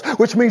pulse,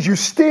 which means you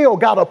still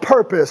got a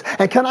purpose.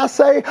 And can I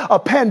say, a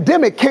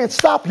pandemic can't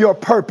stop your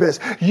purpose.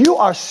 You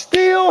are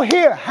still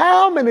here.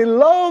 How many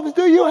loaves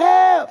do you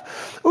have?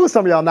 Ooh,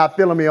 some of y'all not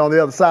feeling me on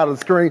the other side of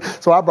the screen.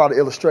 great. So I brought an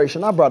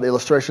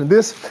illustration.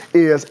 This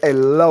is a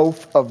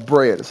loaf of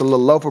bread. It's a little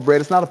loaf of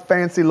bread. It's not a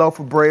fancy loaf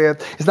of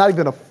bread. It's not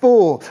even a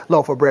full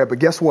loaf of bread. But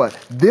guess what?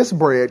 This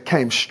bread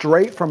came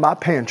straight from my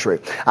pantry.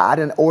 I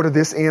didn't order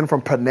this in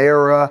from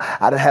Panera.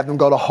 I didn't have them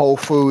go to Whole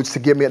Foods to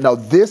give me it. No,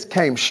 this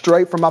came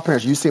straight from my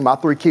parents. You see, my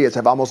 3 kids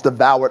have almost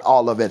devoured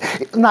all of it.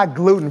 It's not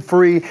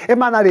gluten-free. It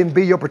might not even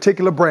be your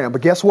particular brand,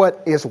 but guess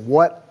what? It's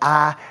what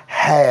I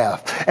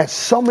have. And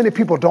so many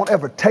people don't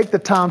ever take the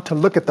time to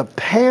look at the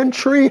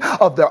pantry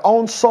of their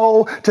own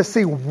soul to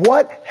see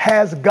what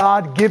has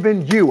God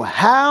given you.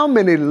 How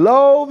many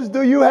loaves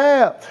do you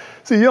have?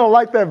 See, you don't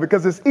like that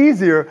because it's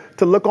easier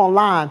to look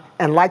online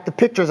and like the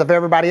pictures of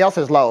everybody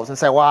else's loaves and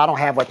say, well, I don't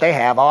have what they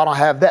have. I don't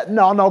have that.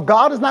 No,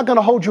 God is not going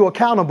to hold you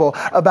accountable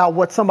about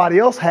what somebody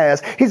else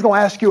has. He's going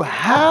to ask you,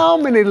 how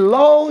many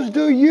loaves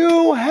do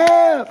you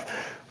have?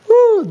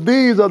 Woo,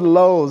 these are the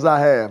loaves I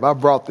have. I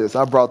brought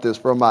this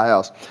from my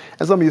house.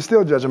 And some of you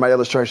still judging my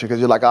illustration because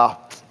you're like,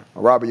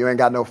 Robert, you ain't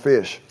got no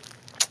fish.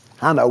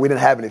 I know, we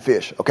didn't have any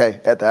fish, okay,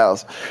 at the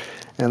house.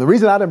 And the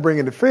reason I didn't bring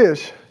any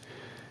fish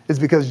is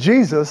because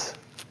Jesus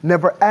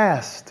never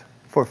asked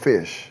for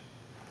fish.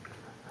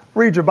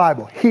 Read your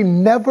Bible. He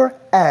never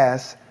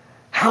asked,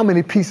 how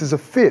many pieces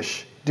of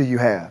fish do you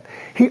have?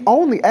 He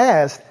only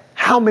asked,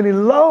 how many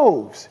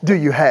loaves do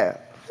you have?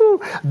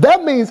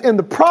 That means in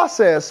the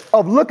process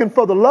of looking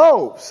for the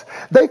loaves,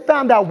 they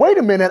found out, wait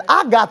a minute,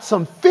 I got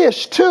some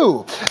fish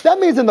too. That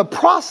means in the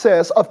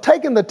process of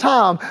taking the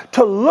time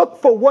to look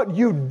for what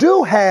you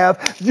do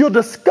have, you'll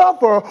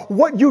discover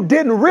what you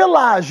didn't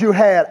realize you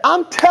had.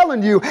 I'm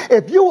telling you,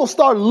 if you will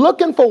start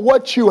looking for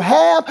what you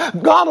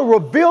have, God will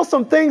reveal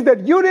some things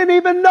that you didn't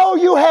even know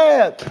you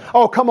had.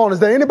 Oh, come on. Is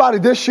there anybody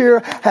this year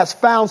has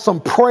found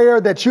some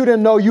prayer that you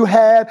didn't know you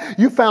had?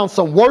 You found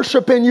some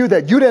worship in you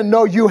that you didn't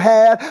know you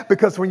had?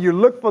 Because when you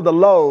look for the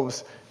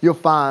loaves, you'll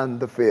find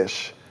the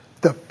fish.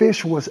 The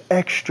fish was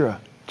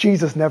extra.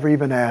 Jesus never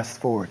even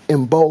asked for it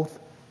in both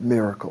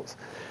miracles.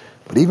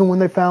 But even when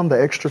they found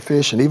the extra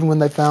fish and even when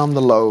they found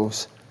the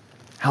loaves,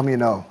 how many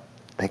know?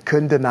 They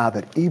couldn't deny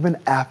that even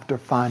after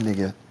finding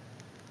it,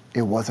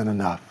 it wasn't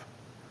enough.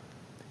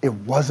 It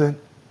wasn't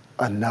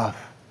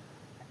enough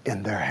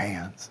in their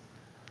hands.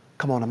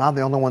 Come on, am I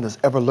the only one that's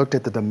ever looked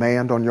at the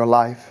demand on your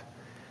life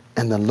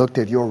and then looked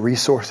at your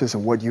resources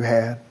and what you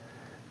had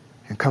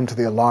and come to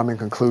the alarming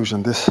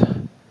conclusion, this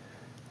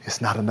is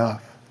not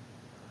enough?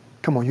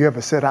 Come on, you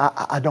ever said,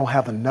 I don't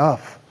have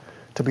enough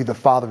to be the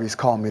father he's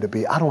called me to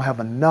be. I don't have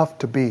enough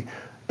to be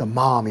the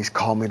mom he's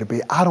called me to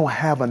be. I don't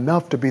have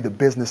enough to be the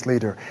business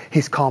leader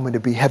he's called me to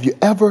be. Have you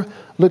ever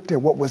looked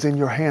at what was in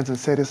your hands and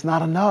said, it's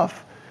not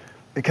enough?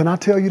 And can I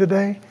tell you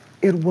today,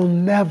 it will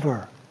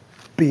never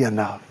be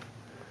enough.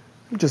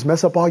 You just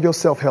mess up all your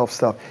self-help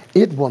stuff.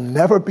 It will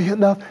never be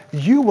enough.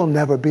 You will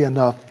never be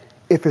enough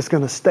if it's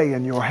going to stay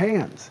in your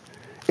hands.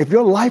 If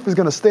your life is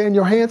going to stay in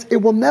your hands, it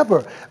will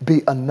never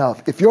be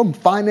enough. If your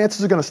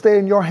finances are going to stay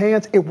in your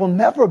hands, it will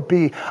never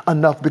be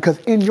enough, because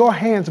in your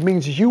hands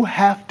means you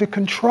have to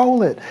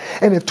control it.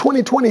 And if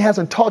 2020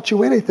 hasn't taught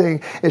you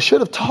anything, it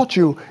should have taught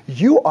you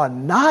you are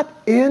not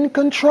in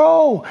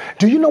control.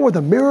 Do you know where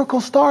the miracle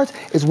starts?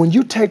 Is when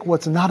you take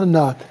what's not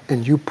enough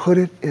and you put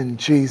it in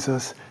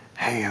Jesus'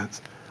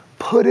 hands.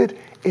 Put it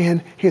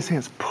in his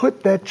hands.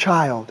 Put that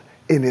child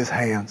in his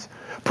hands.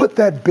 Put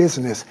that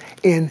business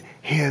in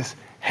his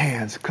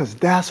hands, because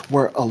that's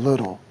where a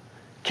little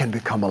can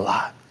become a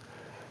lot.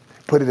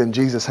 Put it in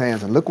Jesus'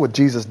 hands, and look what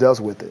Jesus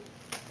does with it.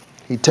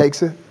 He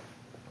takes it.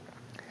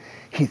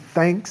 He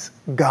thanks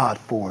God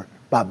for it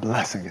by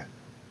blessing it.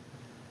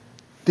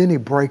 Then he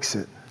breaks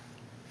it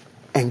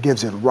and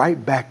gives it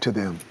right back to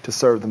them to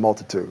serve the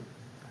multitude.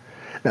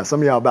 Now, some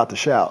of y'all are about to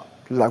shout.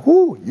 You're like,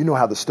 whoo, you know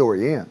how the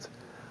story ends.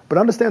 But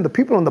understand, the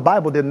people in the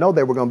Bible didn't know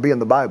they were going to be in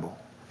the Bible.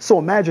 So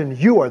imagine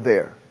you are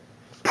there,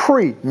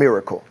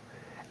 pre-miracle,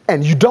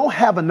 and you don't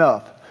have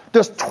enough.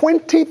 There's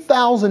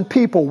 20,000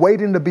 people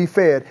waiting to be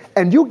fed,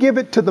 and you give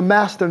it to the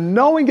master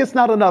knowing it's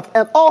not enough.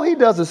 And all he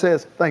does is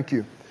says, thank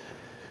you,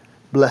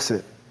 bless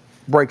it,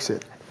 breaks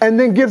it, and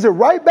then gives it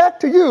right back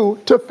to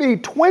you to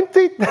feed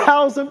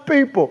 20,000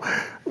 people.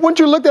 Wouldn't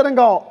you look at it and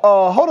go,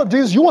 hold up,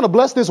 Jesus, you want to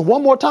bless this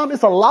one more time?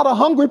 It's a lot of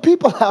hungry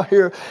people out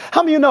here.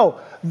 How many of you know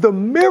the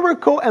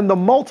miracle and the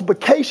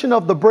multiplication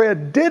of the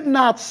bread did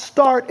not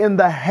start in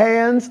the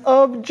hands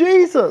of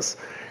Jesus?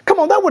 Come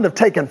on, that wouldn't have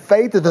taken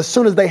faith if as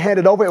soon as they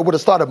handed over, it would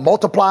have started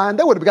multiplying.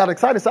 They would have got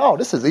excited and said, oh,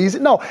 this is easy.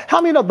 No, how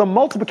many know the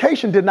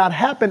multiplication did not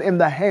happen in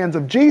the hands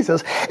of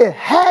Jesus? It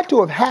had to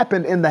have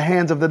happened in the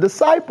hands of the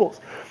disciples.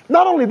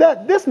 Not only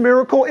that, this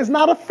miracle is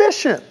not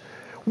efficient.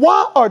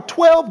 Why are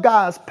 12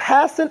 guys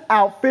passing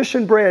out fish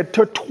and bread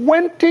to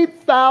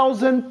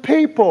 20,000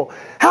 people?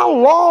 How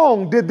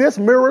long did this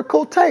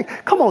miracle take?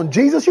 Come on,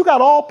 Jesus, you got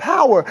all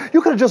power.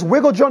 You could have just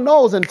wiggled your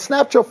nose and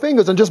snapped your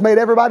fingers and just made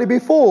everybody be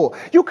full.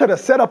 You could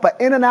have set up an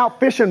In-N-Out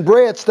fish and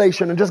bread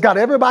station and just got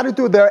everybody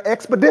through there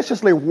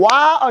expeditiously.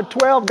 Why are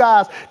 12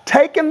 guys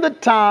taking the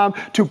time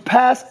to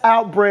pass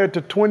out bread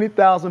to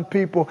 20,000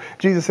 people?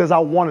 Jesus says, I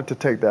wanted to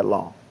take that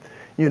long.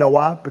 You know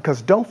why?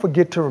 Because don't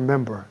forget to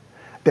remember,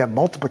 that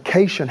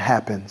multiplication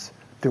happens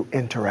through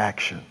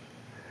interaction.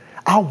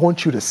 I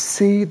want you to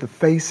see the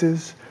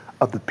faces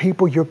of the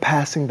people you're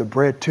passing the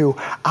bread to.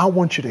 I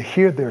want you to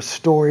hear their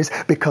stories,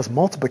 because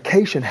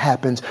multiplication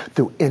happens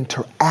through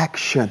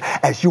interaction.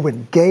 As you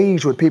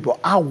engage with people,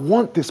 I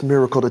want this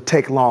miracle to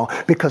take long,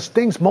 because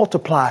things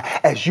multiply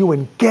as you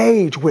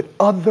engage with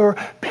other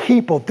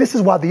people. This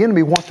is why the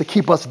enemy wants to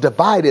keep us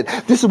divided.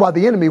 This is why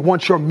the enemy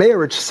wants your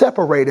marriage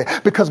separated,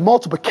 because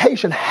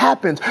multiplication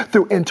happens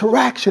through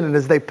interaction. And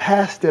as they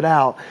passed it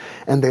out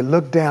and they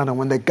looked down, and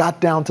when they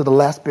got down to the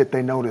last bit,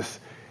 they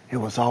noticed it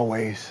was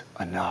always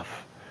enough.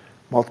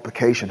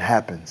 Multiplication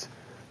happens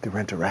through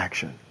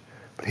interaction.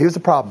 But here's the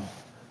problem.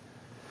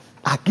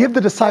 I give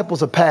the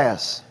disciples a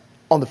pass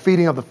on the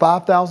feeding of the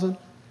 5,000.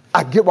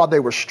 I get why they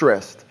were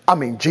stressed. I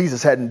mean,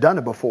 Jesus hadn't done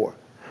it before.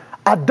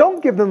 I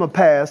don't give them a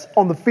pass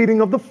on the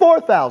feeding of the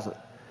 4,000.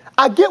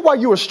 I get why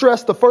you were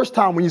stressed the first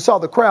time when you saw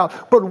the crowd,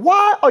 but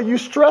why are you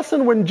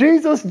stressing when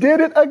Jesus did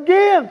it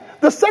again?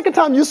 The second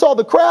time you saw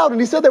the crowd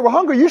and he said they were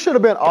hungry, you should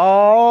have been,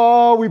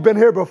 oh, we've been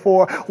here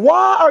before.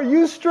 Why are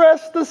you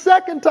stressed the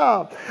second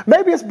time?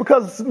 Maybe it's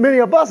because many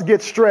of us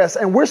get stressed,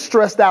 and we're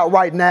stressed out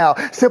right now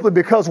simply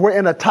because we're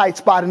in a tight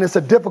spot and it's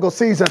a difficult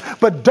season.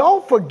 But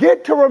don't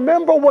forget to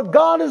remember what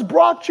God has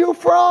brought you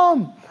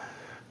from.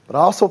 But I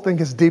also think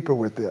it's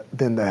deeper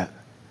than that,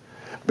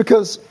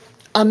 because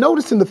I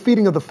noticed in the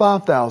feeding of the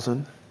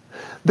 5,000,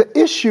 the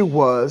issue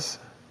was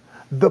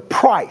the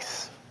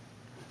price.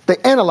 They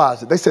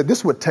analyzed it. They said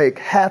this would take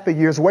half a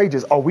year's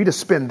wages. Are we to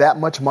spend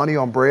that much money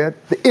on bread?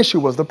 The issue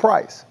was the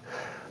price.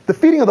 The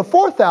feeding of the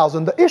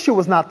 4,000, the issue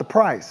was not the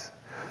price.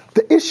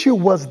 The issue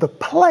was the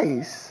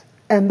place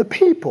and the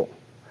people.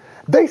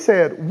 They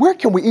said, where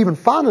can we even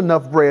find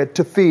enough bread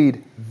to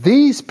feed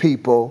these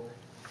people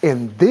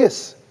in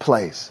this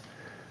place?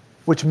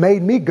 Which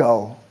made me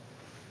go,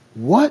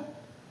 what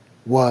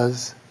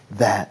was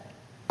that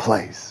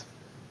place?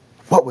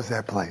 What was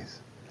that place?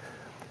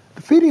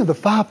 The feeding of the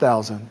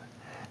 5,000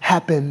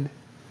 happened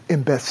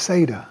in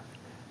Bethsaida,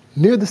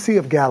 near the Sea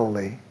of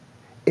Galilee,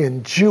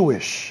 in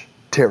Jewish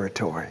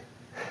territory.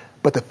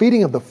 But the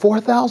feeding of the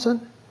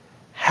 4,000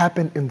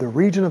 happened in the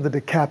region of the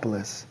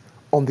Decapolis,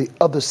 on the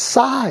other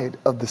side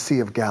of the Sea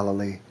of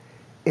Galilee,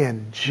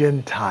 in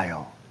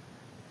Gentile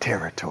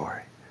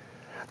territory.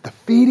 The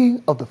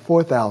feeding of the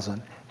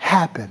 4,000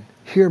 happened,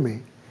 hear me,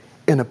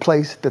 in a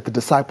place that the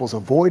disciples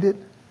avoided,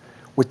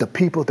 with the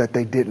people that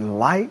they didn't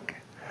like,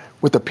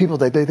 with the people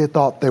that they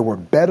thought they were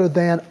better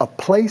than, a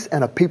place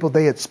and a people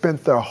they had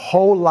spent their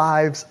whole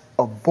lives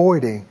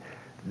avoiding.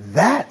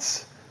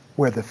 That's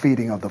where the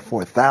feeding of the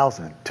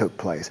 4,000 took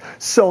place.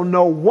 So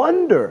no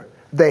wonder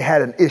they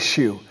had an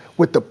issue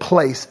with the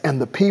place and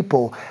the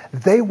people.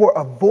 They were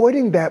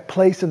avoiding that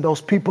place and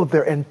those people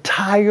their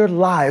entire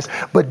lives.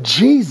 But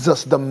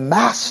Jesus, the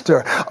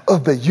master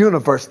of the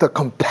universe, the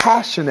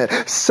compassionate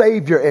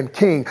Savior and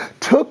King,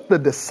 took the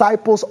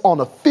disciples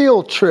on a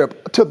field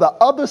trip to the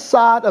other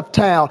side of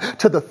town,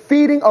 to the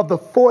feeding of the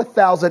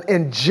 4,000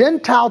 in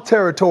Gentile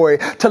territory,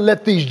 to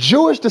let these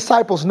Jewish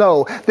disciples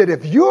know that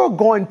if you're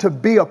going to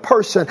be a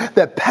person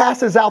that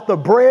passes out the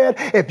bread,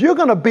 if you're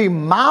going to be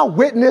my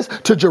witness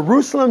to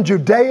Jerusalem,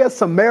 Judea,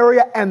 Samaria,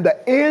 and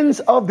the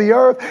ends of the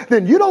earth,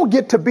 then you don't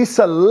get to be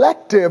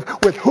selective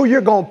with who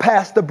you're going to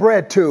pass the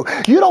bread to.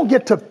 You don't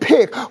get to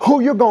pick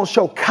who you're going to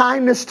show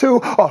kindness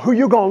to or who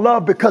you're going to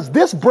love, because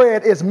this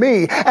bread is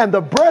me, and the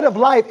bread of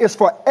life is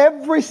for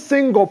every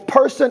single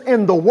person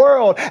in the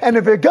world. And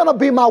if you're going to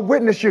be my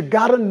witness, you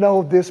got to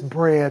know this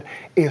bread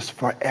is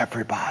for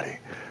everybody.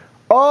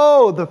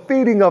 Oh, the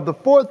feeding of the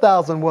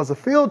 4,000 was a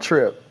field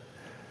trip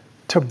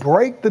to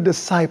break the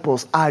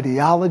disciples'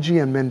 ideology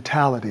and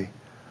mentality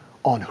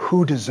on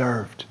who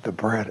deserved the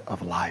bread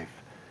of life.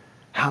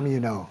 How many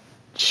of you know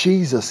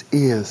Jesus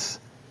is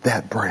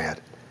that bread,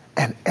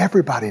 and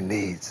everybody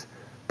needs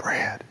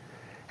bread?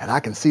 And I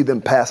can see them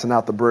passing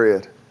out the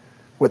bread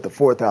with the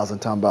 4,000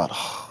 talking about,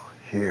 oh,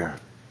 here,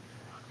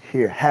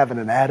 having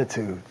an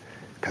attitude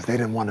because they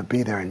didn't want to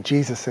be there. And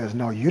Jesus says,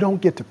 no, you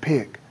don't get to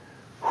pick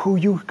who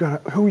you're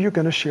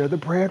going to share the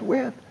bread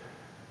with.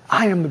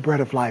 I am the bread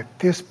of life.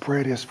 This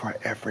bread is for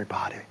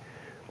everybody.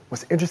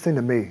 What's interesting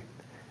to me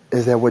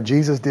is that what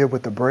Jesus did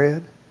with the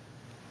bread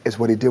is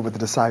what he did with the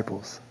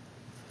disciples.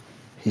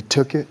 He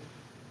took it,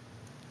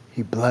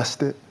 he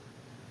blessed it,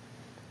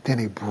 then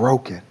he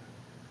broke it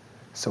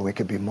so it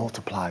could be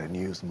multiplied and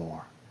used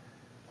more.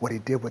 What he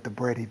did with the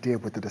bread, he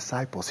did with the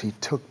disciples. He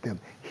took them,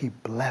 he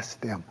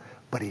blessed them,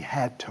 but he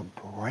had to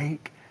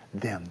break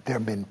them, their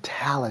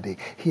mentality.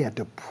 He had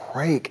to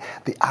break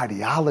the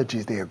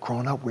ideologies they had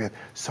grown up with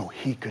so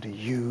he could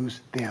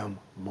use them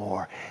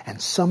more.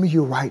 And some of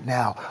you right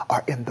now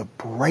are in the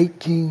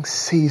breaking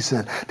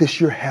season. This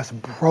year has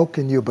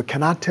broken you, but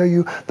can I tell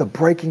you, the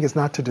breaking is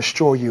not to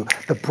destroy you.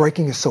 The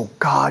breaking is so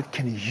God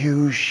can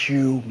use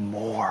you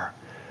more.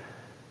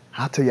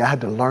 I'll tell you, I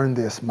had to learn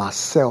this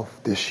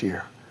myself this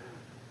year.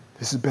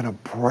 This has been a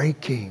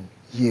breaking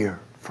year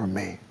for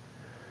me.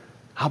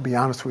 I'll be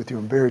honest with you,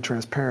 I'm very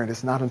transparent.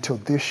 It's not until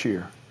this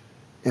year,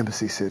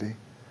 Embassy City,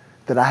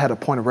 that I had a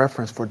point of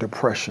reference for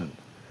depression,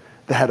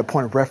 that had a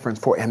point of reference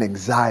for an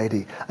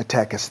anxiety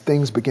attack. As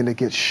things begin to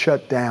get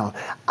shut down,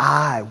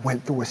 I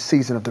went through a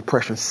season of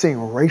depression,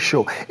 seeing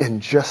racial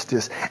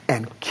injustice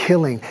and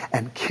killing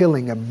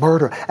and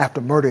murder after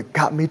murder. It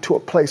got me to a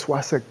place where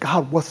I said,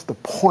 God, what's the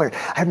point?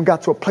 I haven't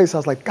got to a place I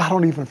was like, God, I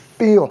don't even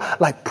feel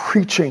like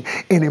preaching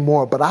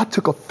anymore. But I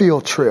took a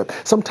field trip.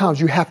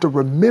 Sometimes you have to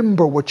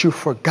remember what you've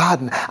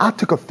forgotten. I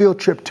took a field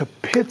trip to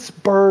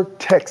Pittsburgh,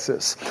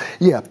 Texas.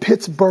 Yeah,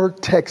 Pittsburgh,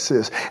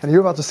 Texas. And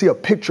you're about to see a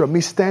picture of me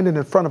standing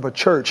in front of a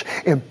church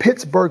in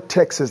Pittsburgh,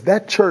 Texas.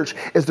 That church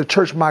is the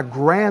church my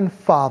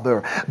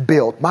grandfather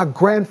built. My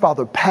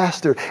grandfather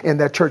pastored in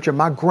that church, and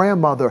my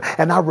grandmother.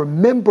 And I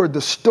remembered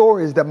the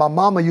stories that my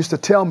mama used to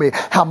tell me,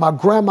 how my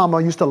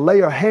grandmama used to lay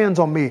her hands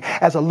on me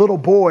as a little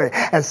boy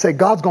and say,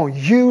 God's going to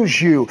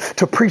use you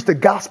to preach the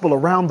gospel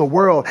around the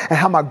world. And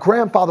how my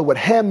grandfather would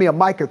hand me a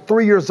mic at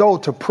 3 years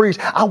old to preach.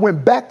 I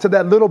went back to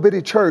that little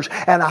bitty church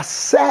and I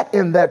sat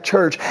in that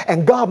church,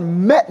 and God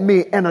met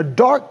me in a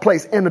dark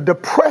place, in a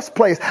depressed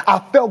place. I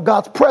felt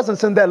God's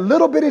presence in that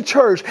little bitty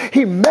church.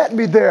 He met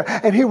me there,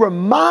 and he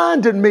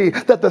reminded me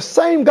that the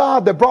same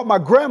God that brought my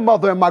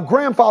grandmother and my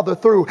grandfather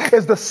through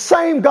is the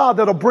same God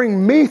that'll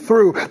bring me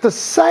through. The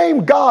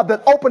same God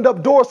that opened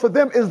up doors for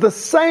them is the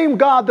same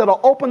God that'll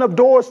open up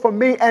doors for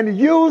me and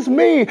use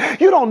me.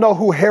 You don't know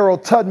who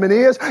Harold Tubman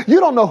is. You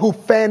don't know who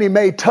Fannie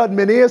Mae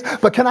Tubman is.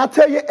 But can I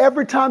tell you,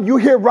 every time you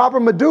hear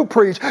Robert Madu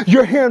preach,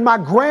 you're hearing my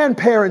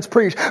grandparents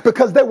preach,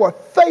 because they were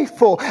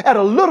faithful at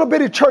a little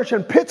bitty church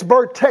in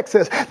Pittsburgh,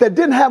 Texas that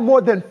didn't have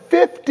more than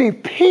 50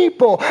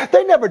 people.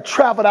 They never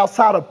traveled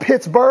outside of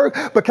Pittsburgh.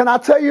 But can I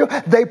tell you,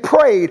 they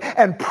prayed,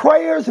 and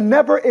prayers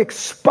never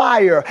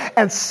expire.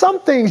 And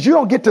some things you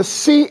don't get to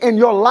see in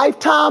your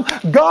lifetime,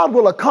 God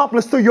will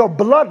accomplish through your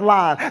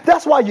bloodline.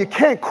 That's why you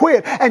can't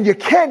quit and you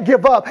can't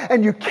give up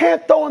and you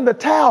can't throw in the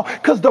towel,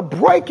 because the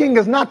breaking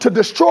is not to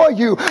destroy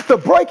you. The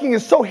breaking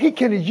is so he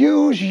can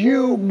use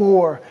you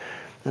more.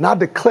 And I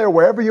declare,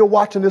 wherever you're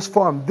watching this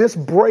from, this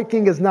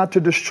breaking is not to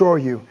destroy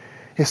you.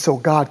 It's so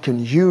God can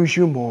use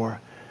you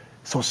more,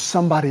 so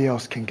somebody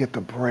else can get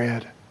the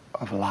bread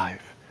of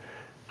life.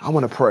 I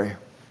want to pray.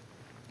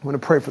 I want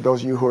to pray for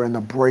those of you who are in the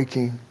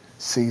breaking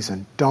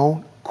season.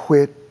 Don't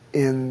quit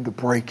in the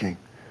breaking.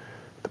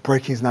 The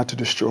breaking is not to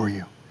destroy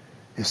you.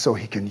 It's so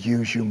he can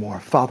use you more.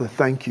 Father,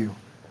 thank you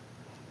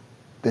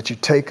that you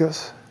take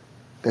us,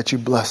 that you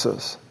bless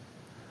us.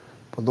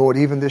 But Lord,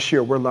 even this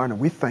year we're learning.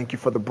 We thank you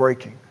for the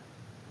breaking.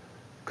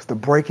 Because the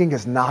breaking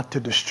is not to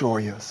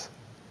destroy us.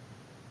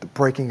 The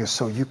breaking is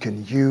so you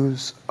can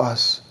use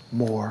us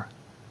more.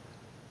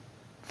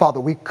 Father,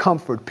 we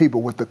comfort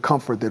people with the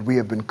comfort that we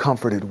have been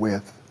comforted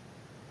with.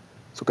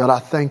 So God, I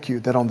thank you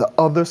that on the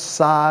other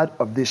side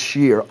of this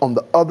year, on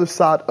the other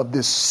side of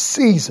this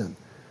season,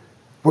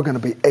 we're going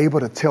to be able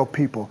to tell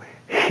people,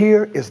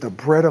 here is the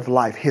bread of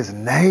life. His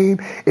name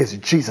is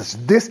Jesus.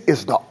 This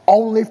is the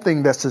only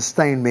thing that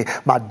sustained me.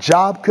 My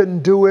job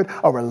couldn't do it.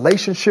 A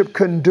relationship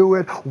couldn't do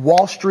it.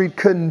 Wall Street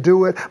couldn't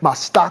do it. My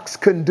stocks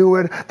couldn't do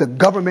it. The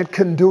government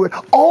couldn't do it.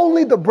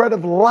 Only the bread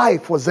of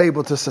life was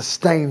able to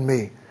sustain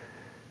me.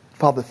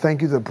 Father,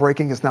 thank you. The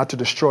breaking is not to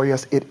destroy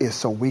us. It is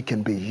so we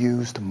can be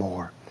used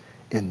more.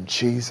 In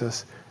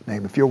Jesus'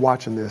 name. If you're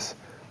watching this,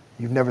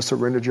 you've never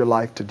surrendered your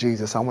life to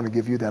Jesus, I want to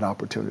give you that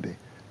opportunity.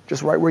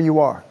 Just right where you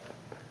are.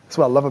 That's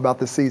what I love about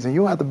this season.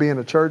 You don't have to be in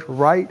a church.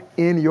 Right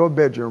in your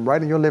bedroom,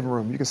 right in your living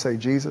room, you can say,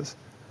 Jesus,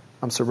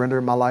 I'm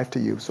surrendering my life to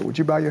you. So would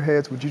you bow your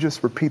heads? Would you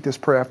just repeat this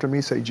prayer after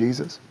me? Say,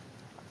 Jesus,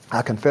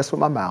 I confess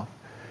with my mouth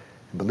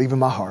and believe in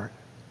my heart,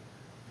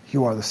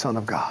 you are the Son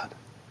of God.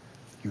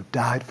 You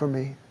died for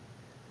me.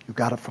 You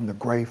got up from the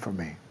grave for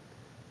me.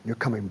 You're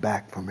coming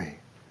back for me.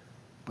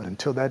 But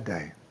until that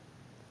day,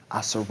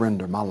 I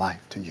surrender my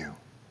life to you.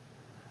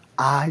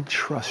 I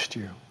trust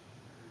you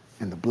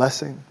in the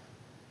blessing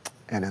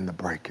and in the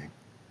breaking.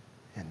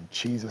 In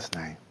Jesus'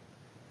 name,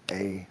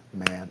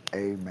 amen,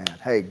 amen.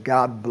 Hey,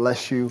 God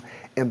bless you,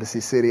 Embassy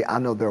City. I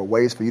know there are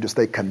ways for you to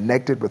stay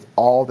connected with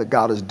all that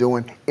God is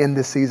doing in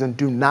this season.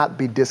 Do not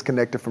be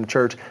disconnected from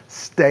church.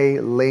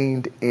 Stay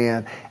leaned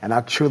in. And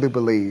I truly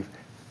believe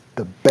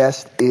the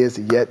best is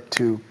yet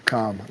to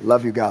come.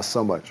 Love you guys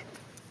so much.